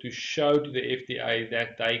able to show to the FDA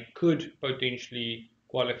that they could potentially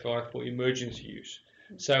qualify for emergency use.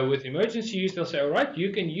 So with emergency use, they'll say, all right,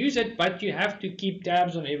 you can use it, but you have to keep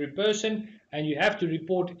tabs on every person and you have to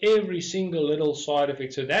report every single little side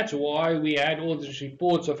effect. So that's why we had all these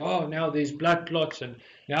reports of, oh, now there's blood clots and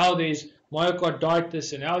now there's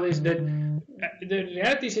myocarditis and now there's that. The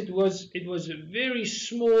reality is it was very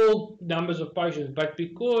small numbers of patients, but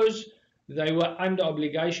because they were under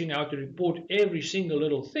obligation now to report every single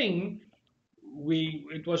little thing,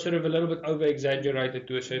 it was sort of a little bit over exaggerated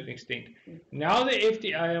to a certain extent. Now the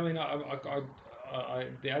FDA, I mean,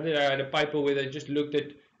 the other day I had a paper where they just looked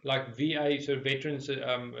at like VA, so Veterans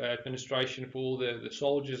Administration for all the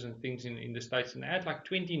soldiers and things in the States, and they had like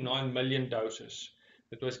 29 million doses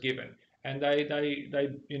that was given. And they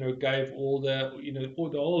gave all the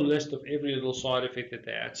whole list of every little side effect that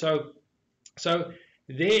they had. So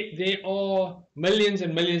there are millions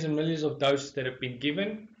and millions and millions of doses that have been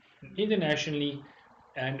given internationally,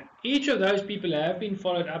 and each of those people have been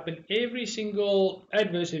followed up, and every single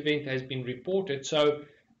adverse event has been reported. So,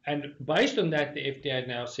 and based on that, the FDA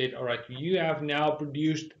now said, all right, you have now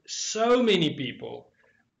produced so many people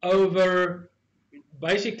over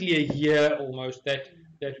basically a year almost that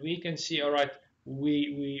we can see, all right,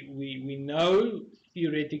 we know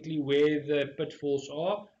theoretically where the pitfalls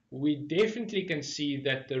are. We definitely can see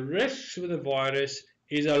that the risks with the virus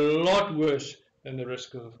is a lot worse than the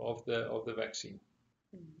risk of the vaccine.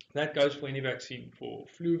 That goes for any vaccine, for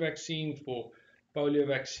flu vaccine, for polio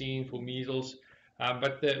vaccine, for measles.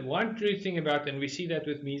 But the one true thing about, and we see that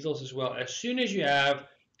with measles as well, as soon as you have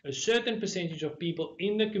a certain percentage of people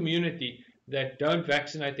in the community that don't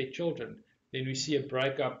vaccinate their children, then we see a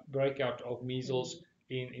breakout of measles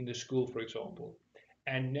in the school, for example.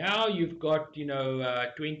 And now you've got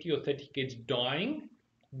 20 or 30 kids dying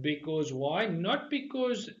because why? Not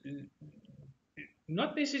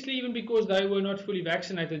necessarily even because they were not fully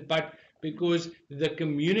vaccinated, but because the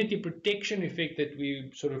community protection effect that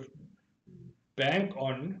we sort of bank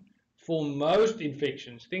on for most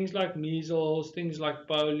infections, things like measles, things like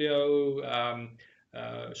polio,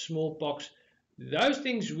 smallpox, those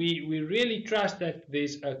things we really trust that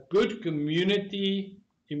there's a good community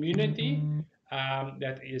immunity,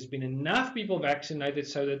 that has been enough people vaccinated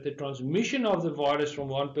so that the transmission of the virus from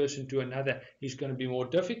one person to another is going to be more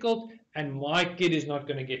difficult, and my kid is not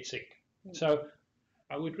going to get sick. So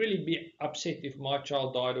I would really be upset if my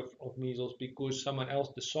child died of measles because someone else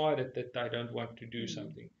decided that they don't want to do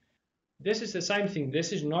something. This is the same thing.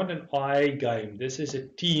 This is not an I game. This is a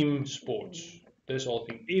team sports. This whole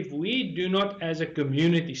thing. If we do not as a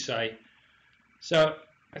community say, so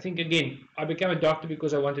I think again, I became a doctor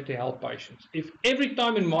because I wanted to help patients. If every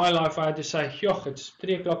time in my life I had to say, "Yoch, it's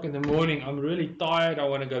 3 o'clock in the morning, I'm really tired, I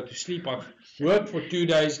want to go to sleep, I've worked for 2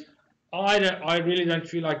 days, I really don't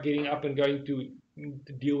feel like getting up and going to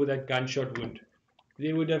deal with that gunshot wound."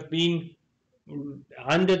 There would have been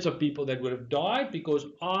hundreds of people that would have died because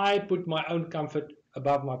I put my own comfort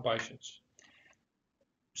above my patients.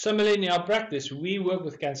 similarly in our practice, we work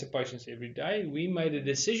with cancer patients every day. We made a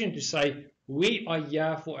decision to say we are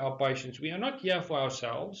here for our patients. We are not here for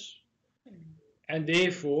ourselves. And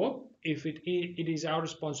therefore, if it is our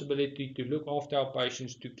responsibility to look after our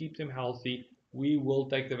patients, to keep them healthy, we will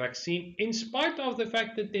take the vaccine, in spite of the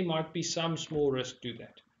fact that there might be some small risk to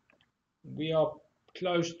that. We are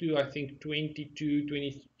close to, I think, 22,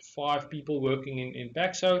 25 people working in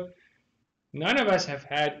PACSO. None of us have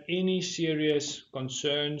had any serious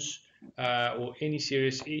concerns or any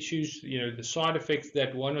serious issues. You know, the side effects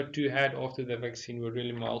that one or two had after the vaccine were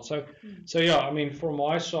really mild. So yeah, I mean, from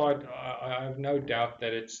my side, I have no doubt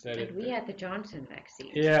that it's that. And we had the Johnson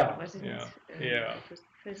vaccine. Yeah, wasn't yeah, it? yeah. It was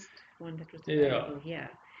the first one that was available here.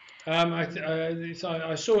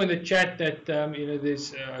 I saw in the chat that you know,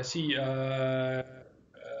 there's I see.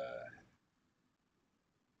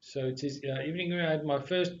 So it says, evening, I had my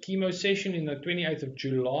first chemo session in the 28th of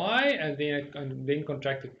July, and then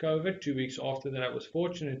contracted COVID. 2 weeks after that, I was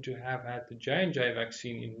fortunate to have had the J&J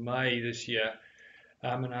vaccine in May this year,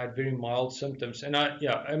 and I had very mild symptoms. And I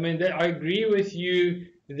agree with you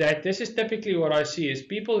that this is typically what I see is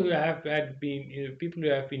people who have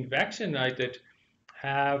been vaccinated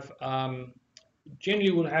have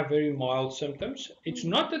generally will have very mild symptoms. It's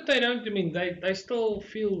not that they don't. I mean, they still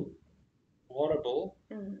feel horrible,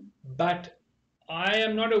 but I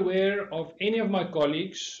am not aware of any of my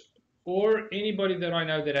colleagues or anybody that I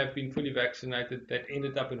know that have been fully vaccinated that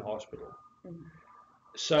ended up in hospital.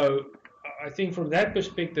 So I think from that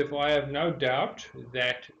perspective, I have no doubt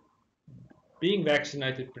that being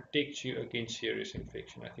vaccinated protects you against serious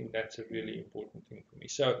infection. I think that's a really important thing for me.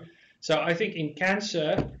 So I think in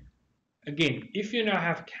cancer, again, if you now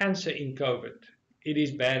have cancer in COVID, it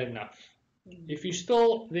is bad enough. If you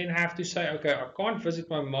still then have to say, okay, I can't visit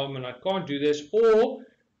my mom and I can't do this, or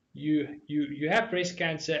you have breast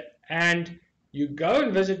cancer and you go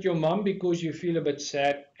and visit your mom because you feel a bit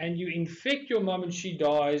sad and you infect your mom and she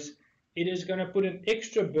dies, it is going to put an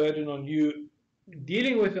extra burden on you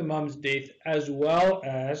dealing with the mom's death as well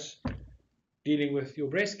as dealing with your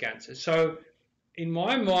breast cancer. So in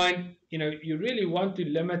my mind, you know, you really want to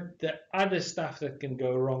limit the other stuff that can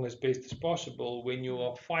go wrong as best as possible when you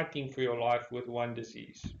are fighting for your life with one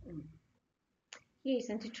disease. Yes,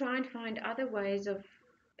 and to try and find other ways of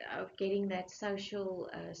getting that social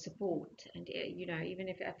support, and you know, even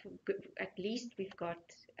if at least we've got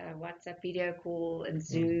WhatsApp video call and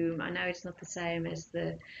Zoom. I know it's not the same as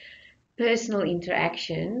the personal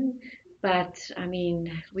interaction, but I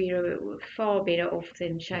mean, we're far better off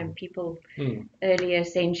than showing people earlier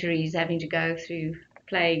centuries having to go through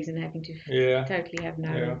plagues and having to totally have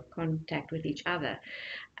no contact with each other.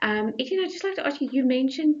 Ettienne, I'd just like to ask you, you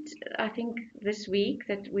mentioned, I think this week,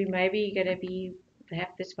 that we may be going to have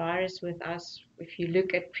this virus with us. If you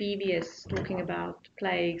look at previous talking about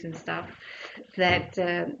plagues and stuff, that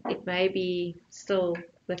it may be still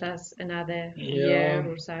with us another year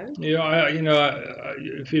or so. Yeah, you know,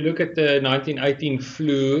 if you look at the 1918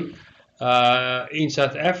 flu, in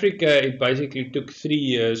South Africa, it basically took 3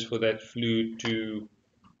 years for that flu to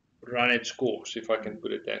run its course, if I can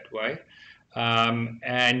put it that way.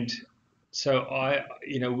 And so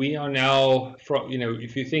we are now, you know,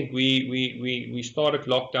 if you think we started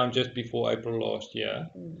lockdown just before April last year.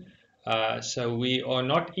 So we are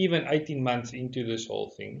not even 18 months into this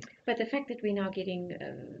whole thing. But the fact that we're now getting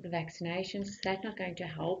the vaccinations, is that not going to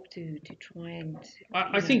help to try and...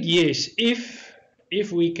 I think yes,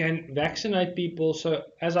 if we can vaccinate people. So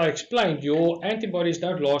as I explained, your antibodies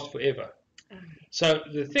don't last forever. So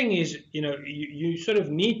the thing is, you know, you sort of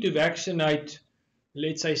need to vaccinate,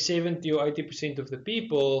 let's say 70 or 80% of the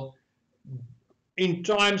people in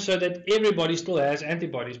time so that everybody still has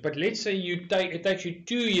antibodies. But let's say it takes you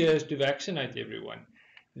 2 years to vaccinate everyone.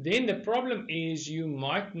 Then the problem is you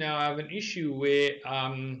might now have an issue where,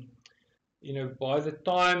 you know, by the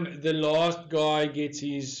time the last guy gets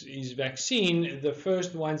his vaccine, the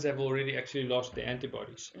first ones have already actually lost their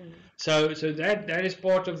antibodies. So that is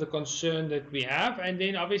part of the concern that we have. And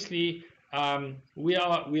then obviously we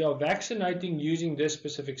are vaccinating using this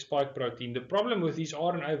specific spike protein. The problem with these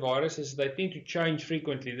RNA viruses is they tend to change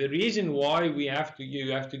frequently. The reason why you have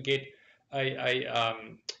to get a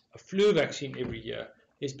flu vaccine every year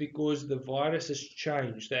is because the viruses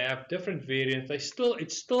change. They have different variants. It's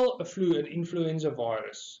still a flu, an influenza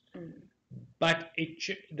virus, but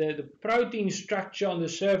the protein structure on the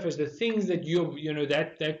surface, the things that you know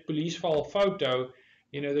that police file photo,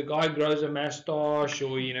 you know, the guy grows a mustache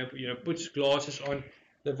or you know puts glasses on.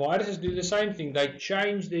 The viruses do the same thing. They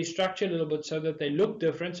change their structure a little bit so that they look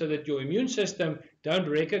different, so that your immune system don't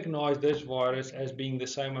recognize this virus as being the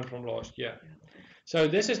same one from last year. So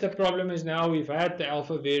this is the problem is now we've had the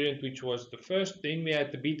alpha variant, which was the first, then we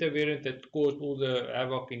had the beta variant that caused all the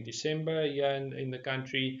havoc in December here in the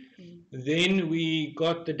country. Then we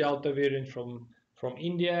got the delta variant from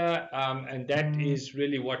India, and that is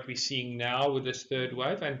really what we're seeing now with this third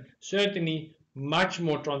wave, and certainly much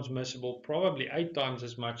more transmissible, probably 8 times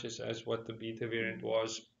as much as what the beta variant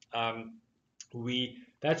was.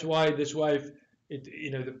 That's why this wave,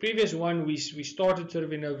 the previous one we started sort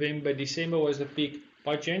of in November, December was the peak.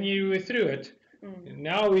 By January we're through it.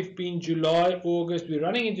 Now we've been July, August, we're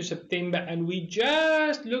running into September, and we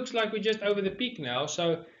just looks like we're just over the peak now.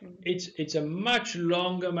 So it's a much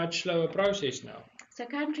longer, much slower process now. So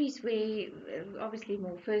countries where, obviously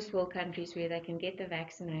more first world countries where they can get the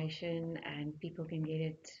vaccination and people can get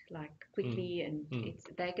it like quickly, and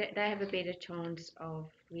they have a better chance of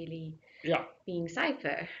really being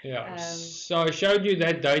safer. Yeah. So I showed you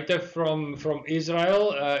that data from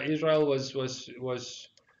Israel. Israel was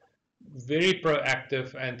very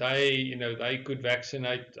proactive, and they could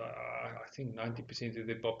vaccinate I think 90% of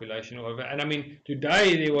the population or whatever. And I mean,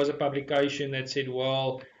 today there was a publication that said,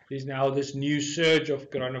 well, there's now this new surge of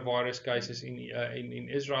coronavirus cases in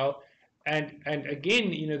Israel, and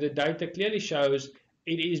again, the data clearly shows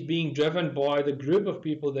it is being driven by the group of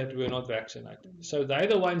people that were not vaccinated. So they're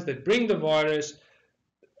the ones that bring the virus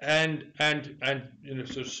and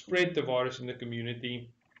sort of spread the virus in the community.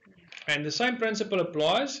 And the same principle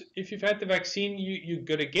applies. If you've had the vaccine, you're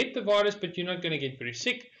going to get the virus, but you're not going to get very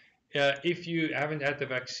sick if you haven't had the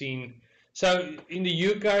vaccine. So in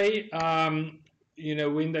the UK,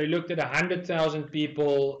 when they looked at 100,000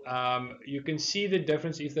 people, you can see the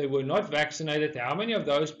difference if they were not vaccinated, how many of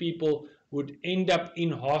those people would end up in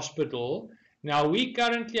hospital. Now, we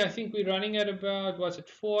currently, I think we're running at about,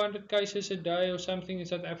 400 cases a day or something in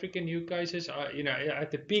South Africa, new cases.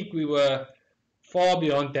 At the peak, we were far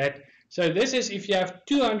beyond that. So this is if you have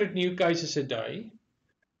 200 new cases a day,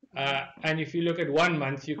 and if you look at 1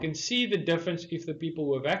 month, you can see the difference if the people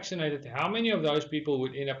were vaccinated, how many of those people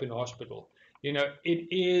would end up in hospital. It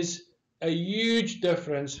is a huge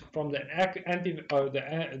difference from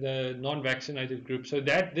the non-vaccinated group. So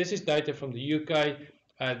this is data from the UK.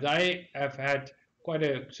 They have had quite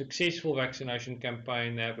a successful vaccination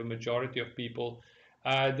campaign. They have a majority of people.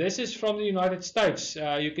 This is from the United States.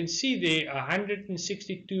 You can see there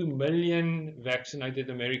 162 million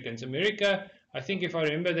vaccinated Americans. America, I think if I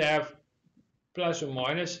remember, they have plus or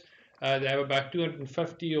minus, they have about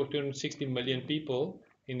 250 or 260 million people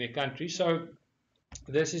in their country. So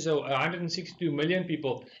this is 162 million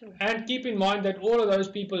people. Sure. And keep in mind that all of those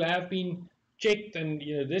people have been checked, and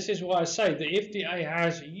this is why I say the FDA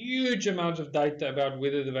has huge amounts of data about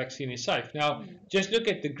whether the vaccine is safe. Now, just look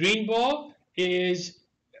at the green bar. Is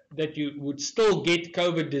that you would still get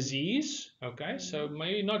COVID disease, okay? So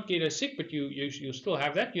maybe not get as sick, but you still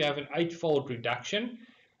have that. You have an 8-fold reduction.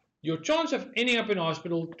 Your chance of ending up in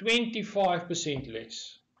hospital, 25%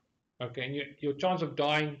 less, okay? And your chance of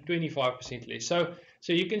dying, 25% less. So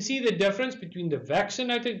you can see the difference between the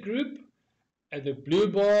vaccinated group, the blue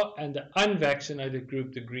bar, and the unvaccinated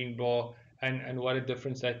group, the green bar, and what a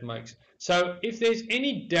difference that makes. So if there's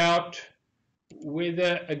any doubt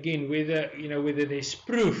whether there's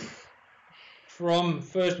proof from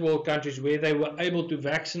first world countries where they were able to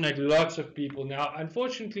vaccinate lots of people. Now,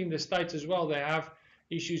 unfortunately, in the States as well, they have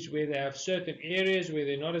issues where they have certain areas where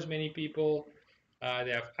there are not as many people.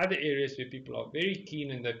 They have other areas where people are very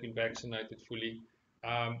keen and they've been vaccinated fully.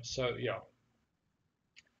 Yeah.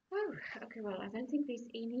 Oh, okay. Well, I don't think there's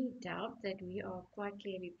any doubt that we are quite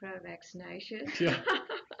clearly pro-vaccination. Yeah.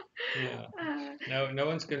 Yeah. No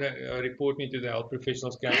one's going to report me to the Health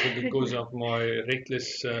Professionals Council because of my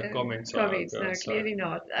reckless comments. No, clearly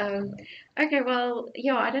not. Okay, well,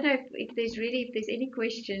 yeah, I don't know if there's any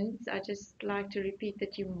questions. I just like to repeat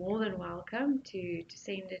that you're more than welcome to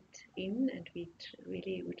send it in, and we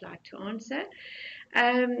really would like to answer.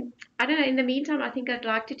 I don't know, in the meantime, I think I'd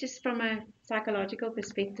like to just from a psychological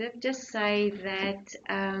perspective, just say that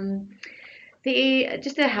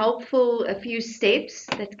just a few steps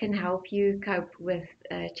that can help you cope with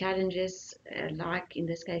challenges like, in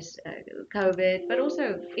this case, COVID, but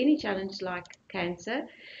also any challenge like cancer.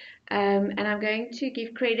 And I'm going to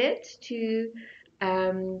give credit to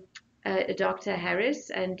Dr.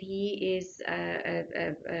 Harris, and he is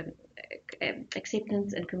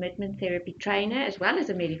acceptance and commitment therapy trainer as well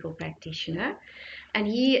as a medical practitioner, and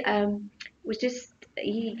he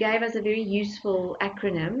gave us a very useful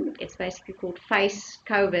acronym. It's basically called FACE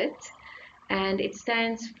COVID, and it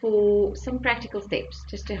stands for some practical steps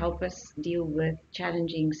just to help us deal with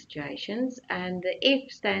challenging situations. And the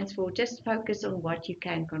F stands for just focus on what you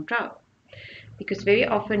can control, because very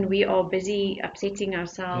often we are busy upsetting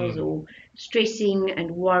ourselves or stressing and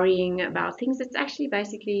worrying about things that's actually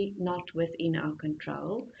basically not within our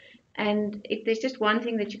control. And if there's just one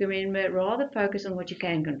thing that you can remember, rather focus on what you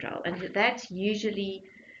can control. And that's usually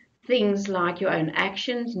things like your own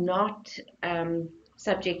actions, not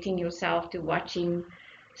subjecting yourself to watching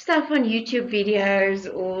stuff on YouTube videos,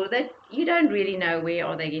 or that you don't really know where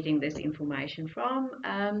are they getting this information from.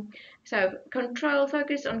 So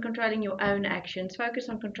focus on controlling your own actions, focus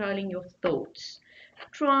on controlling your thoughts.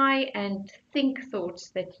 Try and think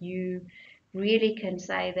thoughts that you really can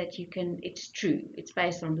say that it's true, it's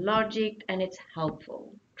based on logic, and it's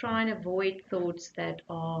helpful. Try and avoid thoughts that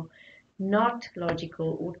are not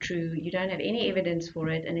logical or true. You don't have any evidence for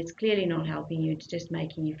it, and it's clearly not helping you. It's just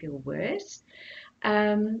making you feel worse.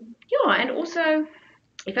 Yeah, and also,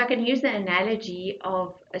 if I can use the analogy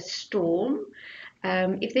of a storm,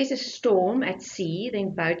 if there's a storm at sea,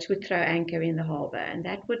 then boats would throw anchor in the harbor, and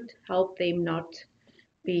that would help them not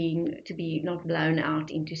blown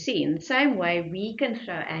out into sea. In the same way, we can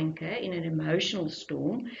throw anchor in an emotional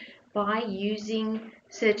storm by using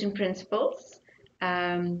certain principles,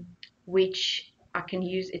 which I can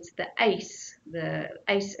use. It's the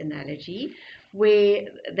ACE analogy, where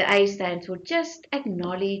the A stands for just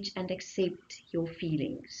acknowledge and accept your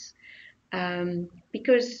feelings.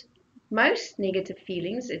 Because most negative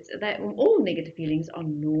feelings, all negative feelings are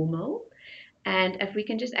normal, and if we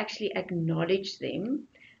can just actually acknowledge them,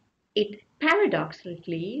 it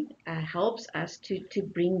paradoxically helps us to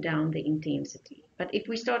bring down the intensity. But if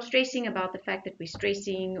we start stressing about the fact that we're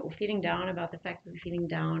stressing, or feeling down about the fact that we're feeling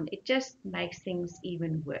down, it just makes things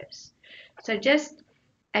even worse. So just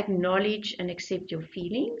acknowledge and accept your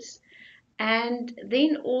feelings, and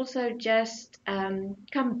then also just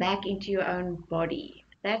come back into your own body.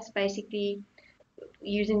 That's basically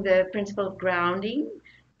using the principle of grounding,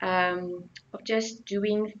 of just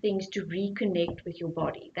doing things to reconnect with your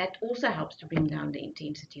body. That also helps to bring down the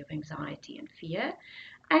intensity of anxiety and fear.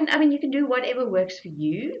 And I mean, you can do whatever works for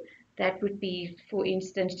you. That would be, for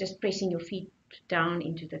instance, just pressing your feet down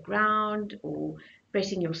into the ground, or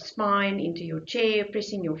pressing your spine into your chair,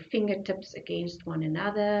 pressing your fingertips against one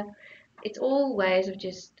another. It's all ways of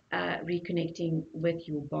just reconnecting with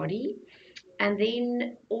your body. And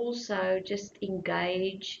then also just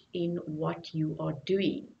engage in what you are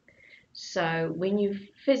doing. So when you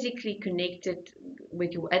physically connected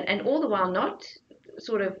with and all the while not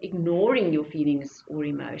sort of ignoring your feelings or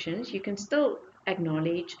emotions, you can still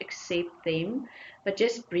acknowledge, accept them, but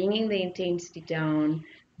just bringing the intensity down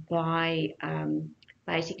by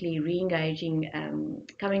basically re-engaging,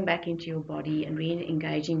 coming back into your body and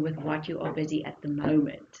re-engaging with what you are busy at the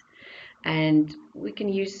moment. And we can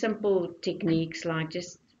use simple techniques like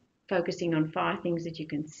just focusing on 5 things that you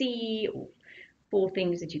can see, or 4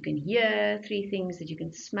 things that you can hear, 3 things that you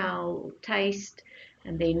can smell or taste,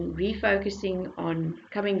 and then refocusing on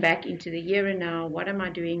coming back into the here and now. What am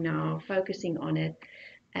I doing now? Focusing on it.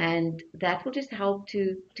 And that will just help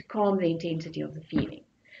to calm the intensity of the feeling.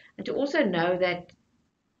 And to also know that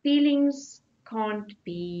feelings can't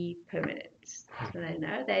be permanent. So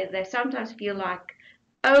they sometimes feel like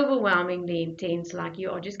overwhelmingly intense, like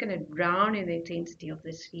you are just going to drown in the intensity of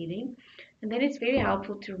this feeling. And then it's very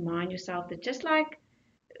helpful to remind yourself that just like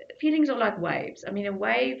feelings are like waves. I mean, a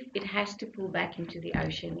wave, it has to pull back into the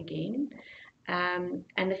ocean again. And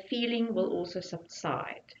the feeling will also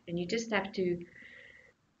subside. And you just have to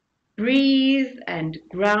breathe and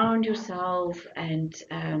ground yourself, and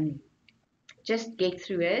just get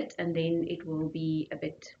through it, and then it will be a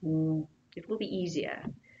bit more, it will be easier.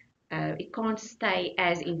 It can't stay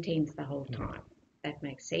as intense the whole time. That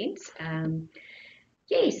makes sense.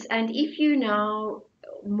 Yes, and if you now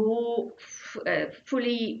more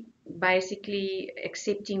fully basically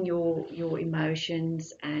accepting your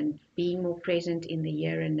emotions and being more present in the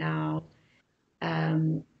here and now,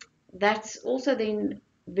 that's also then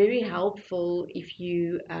very helpful if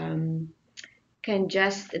you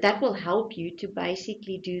that will help you to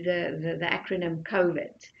basically do the acronym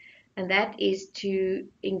COVID. And that is to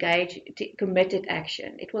engage committed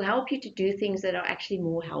action. It will help you to do things that are actually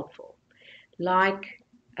more helpful, like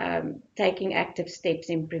taking active steps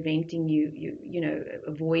in preventing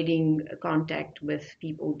avoiding contact with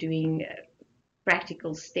people, doing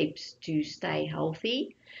practical steps to stay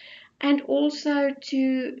healthy, and also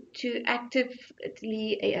to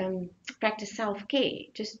actively practice self-care,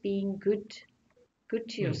 just being good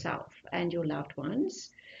to yourself and your loved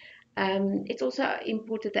ones. It's also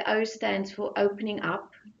important. The O stands for opening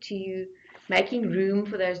up, to making room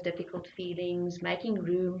for those difficult feelings, making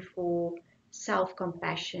room for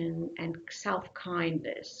self-compassion and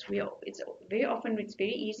self-kindness. It's very often it's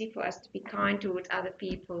very easy for us to be kind towards other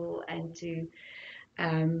people and to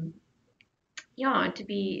and to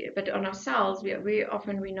be, but on ourselves, we're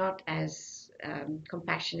not as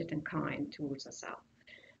compassionate and kind towards ourselves.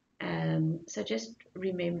 So just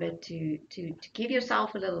remember to give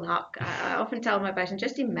yourself a little hug. I often tell my patients,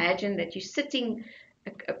 just imagine that you're sitting,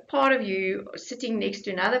 a part of you sitting next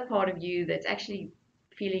to another part of you that's actually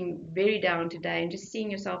feeling very down today, and just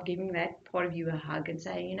seeing yourself giving that part of you a hug and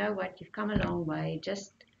saying, you know what, you've come a long way,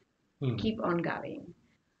 just keep on going.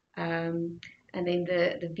 And then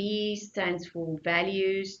the V stands for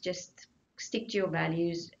values. Just stick to your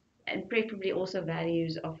values, and preferably also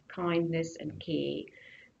values of kindness and care.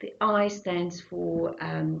 The I stands for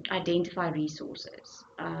identify resources.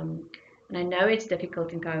 And I know it's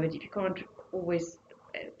difficult in COVID if you can't always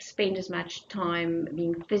spend as much time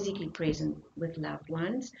being physically present with loved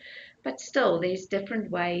ones, but still there's different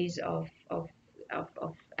ways of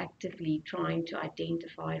actively trying to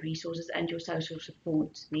identify resources and your social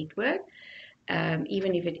support network.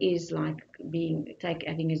 Even if it is like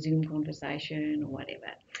having a Zoom conversation or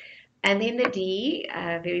whatever. And then the D,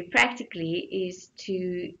 very practically, is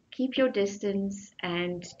to keep your distance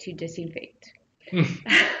and to disinfect,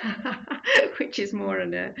 which is more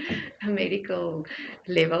on a medical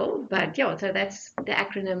level. But yeah, so that's the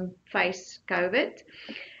acronym FACE COVID.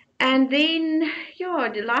 And then,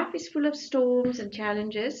 life is full of storms and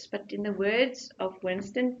challenges, but in the words of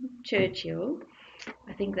Winston Churchill,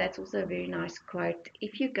 I think that's also a very nice quote.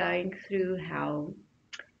 If you're going through hell,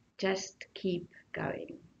 just keep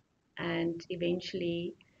going. And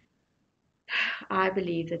eventually, I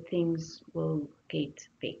believe that things will get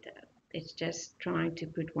better. It's just trying to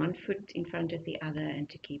put one foot in front of the other and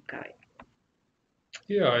to keep going.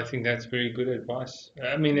 Yeah, I think that's very good advice.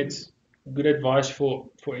 I mean, it's good advice for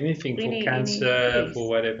anything, for cancer, yes. for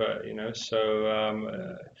whatever, So,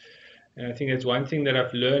 and I think that's one thing that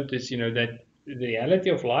I've learned is, that the reality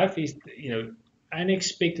of life is,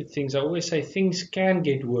 unexpected things. I always say things can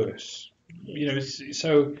get worse. Yes.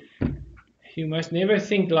 So you must never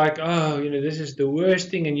think like, oh, this is the worst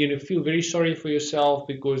thing, and feel very sorry for yourself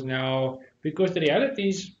because the reality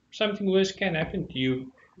is something worse can happen to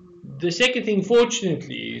you. The second thing,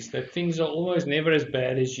 fortunately, is that things are almost never as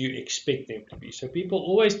bad as you expect them to be. So people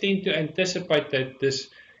always tend to anticipate that this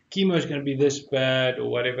chemo is going to be this bad or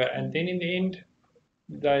whatever, and then in the end,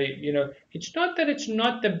 it's not that it's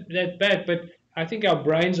not that bad, but I think our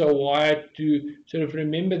brains are wired to sort of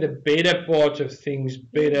remember the better parts of things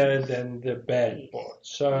better than the bad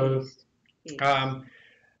parts. So,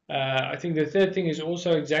 I think the third thing is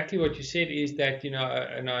also exactly what you said, is that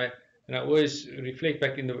and I always reflect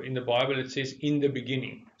back in the Bible. It says in the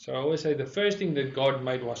beginning. So I always say the first thing that God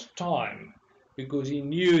made was time, because He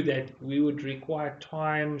knew that we would require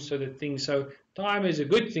time so that things. So time is a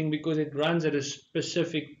good thing because it runs at a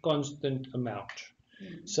specific constant amount.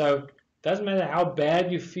 So it doesn't matter how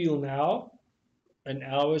bad you feel now, an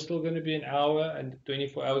hour is still going to be an hour, and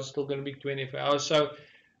 24 hours is still going to be 24 hours. So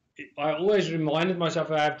I always reminded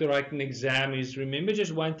myself I have to write an exam is remember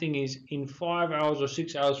just one thing is in 5 hours or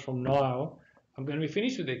 6 hours from now, I'm going to be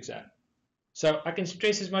finished with the exam. So I can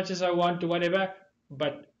stress as much as I want to whatever,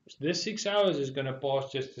 but this 6 hours is going to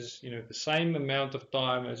pass just as, the same amount of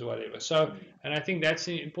time as whatever. So, and I think that's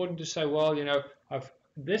important to say, well,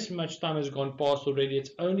 this much time has gone past already.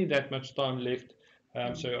 It's only that much time left.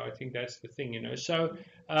 So I think that's the thing, So,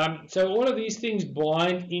 so all of these things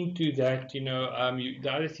bind into that, the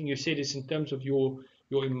other thing you said is in terms of your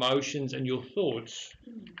emotions and your thoughts.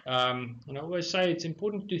 And I always say it's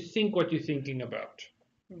important to think what you're thinking about.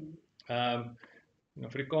 In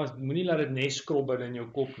Afrikaans, moenie laat dit nes skrobbe in jou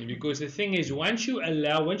kop nie, because the thing is, once you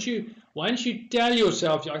tell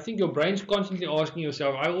yourself, I think your brain's constantly asking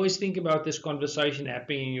yourself. I always think about this conversation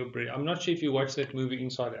happening in your brain. I'm not sure if you watched that movie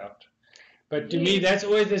Inside Out. But to me, that's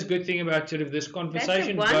always this good thing about sort of this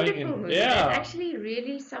conversation that's a wonderful going in. movie. Yeah. That actually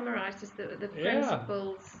really summarizes the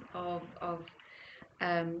principles of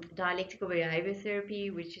dialectical behavior therapy,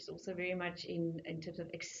 which is also very much in terms of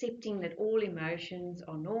accepting that all emotions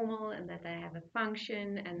are normal and that they have a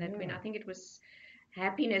function, and that when I think it was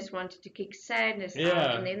happiness wanted to kick sadness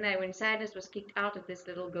out, and then when sadness was kicked out of this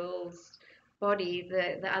little girl's body,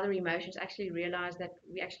 the other emotions actually realized that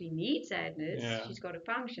we actually need sadness. She's got a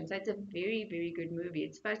function. So it's a very, very good movie.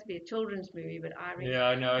 It's supposed to be a children's movie, but I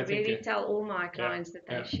really tell all my clients that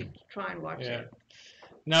they should try and watch it.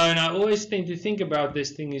 No, and I always tend to think about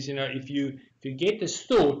this thing is, if you get this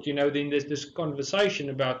thought, then there's this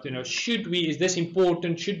conversation about, is this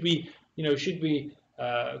important? Should we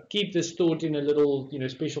keep this thought in a little,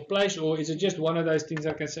 special place, or is it just one of those things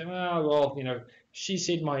I can say, oh, well, she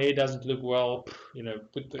said my hair doesn't look well, throw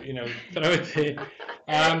it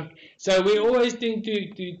there. So we always think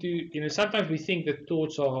to sometimes we think that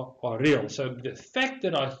thoughts are real. So the fact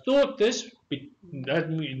that I thought this, that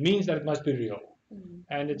means that it must be real.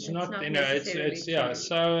 And it's not, it's yeah.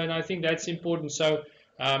 So, and I think that's important. So,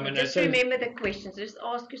 and just remember the questions. Just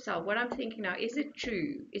ask yourself, what I'm thinking now, is it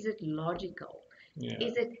true? Is it logical? Yeah.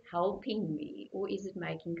 Is it helping me, or is it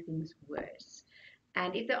making things worse?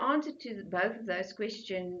 And if the answer to both of those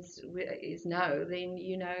questions is no, then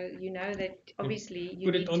you know that obviously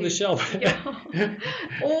you put need it on the shelf. Yeah.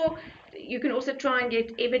 Or you can also try and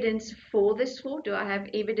get evidence for this thought. Do I have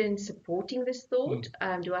evidence supporting this thought?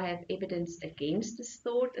 Do I have evidence against this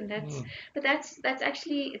thought? And that's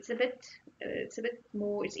actually it's a bit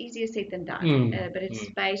more. It's easier said than done. But it's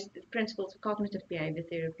based the principles of cognitive behavior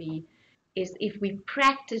therapy. Is if we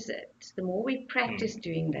practice it, the more we practice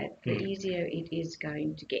doing that, the easier it is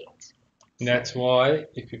going to get. And that's why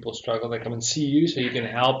if people struggle, they come and see you so you can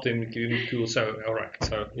help them, give them tools. So, all right.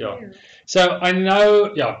 So, yeah. So I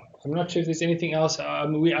know, I'm not sure if there's anything else. I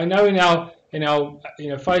know in our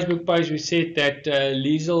Facebook page we said that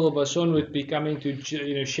Liesel Basson would be coming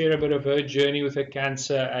to share a bit of her journey with her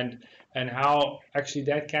cancer and how actually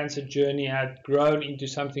that cancer journey had grown into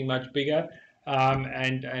something much bigger.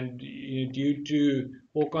 And due to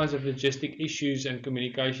all kinds of logistic issues and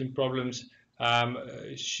communication problems,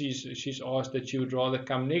 she's asked that she would rather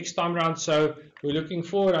come next time around. So we're looking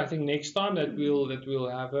forward, I think, next time that we'll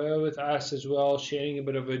have her with us as well, sharing a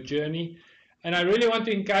bit of her journey. And I really want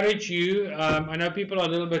to encourage you. I know people are a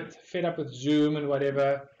little bit fed up with Zoom and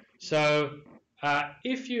whatever. So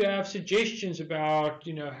if you have suggestions about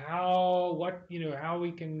how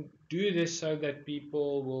we can do this so that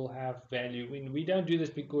people will have value. We don't do this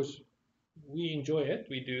because we enjoy it.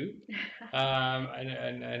 We do,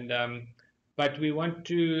 but we want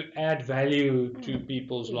to add value to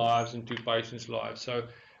people's lives and to patients' lives. So,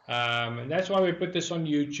 and that's why we put this on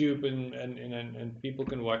YouTube and people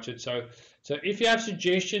can watch it. So if you have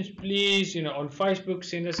suggestions, please, on Facebook,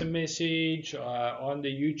 send us a message. On the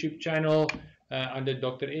YouTube channel under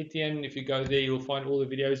Dr. Ettienne, if you go there, you'll find all the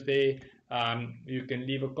videos there. You can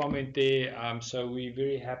leave a comment there. So we're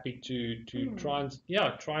very happy to try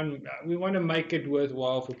and we want to make it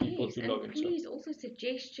worthwhile for people to log in. Please also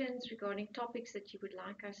suggestions regarding topics that you would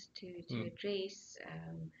like us to address,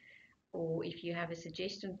 or if you have a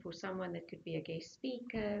suggestion for someone that could be a guest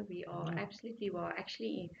speaker, we are absolutely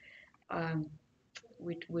actually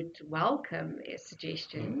would welcome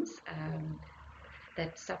suggestions.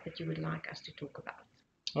 That's stuff that you would like us to talk about.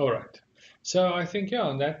 All right. So I think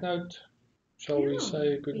on that note, shall we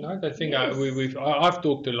say good night? I think I've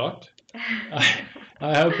talked a lot.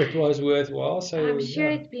 I hope it was worthwhile. So I'm sure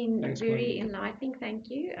it's been very enlightening. Thank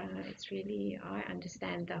you. It's really, I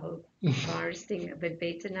understand the whole virus thing a bit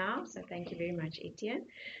better now. So thank you very much, Ettienne.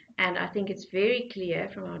 And I think it's very clear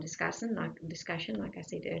from our discussion, like I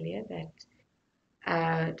said earlier, that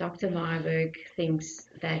Dr. Myburgh thinks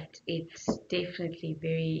that it's definitely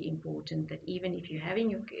very important that even if you're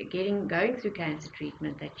going through cancer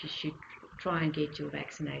treatment, that you should try and get your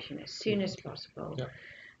vaccination as soon as possible.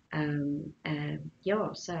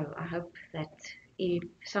 So I hope that if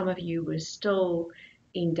some of you were still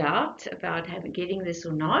in doubt about getting this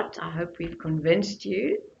or not, I hope we've convinced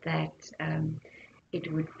you that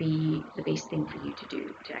it would be the best thing for you to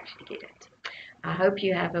do to actually get it. I hope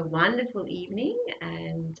you have a wonderful evening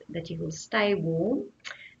and that you will stay warm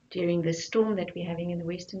during the storm that we're having in the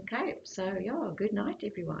Western Cape. So, good night,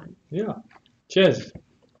 everyone. Cheers.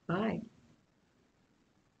 Bye.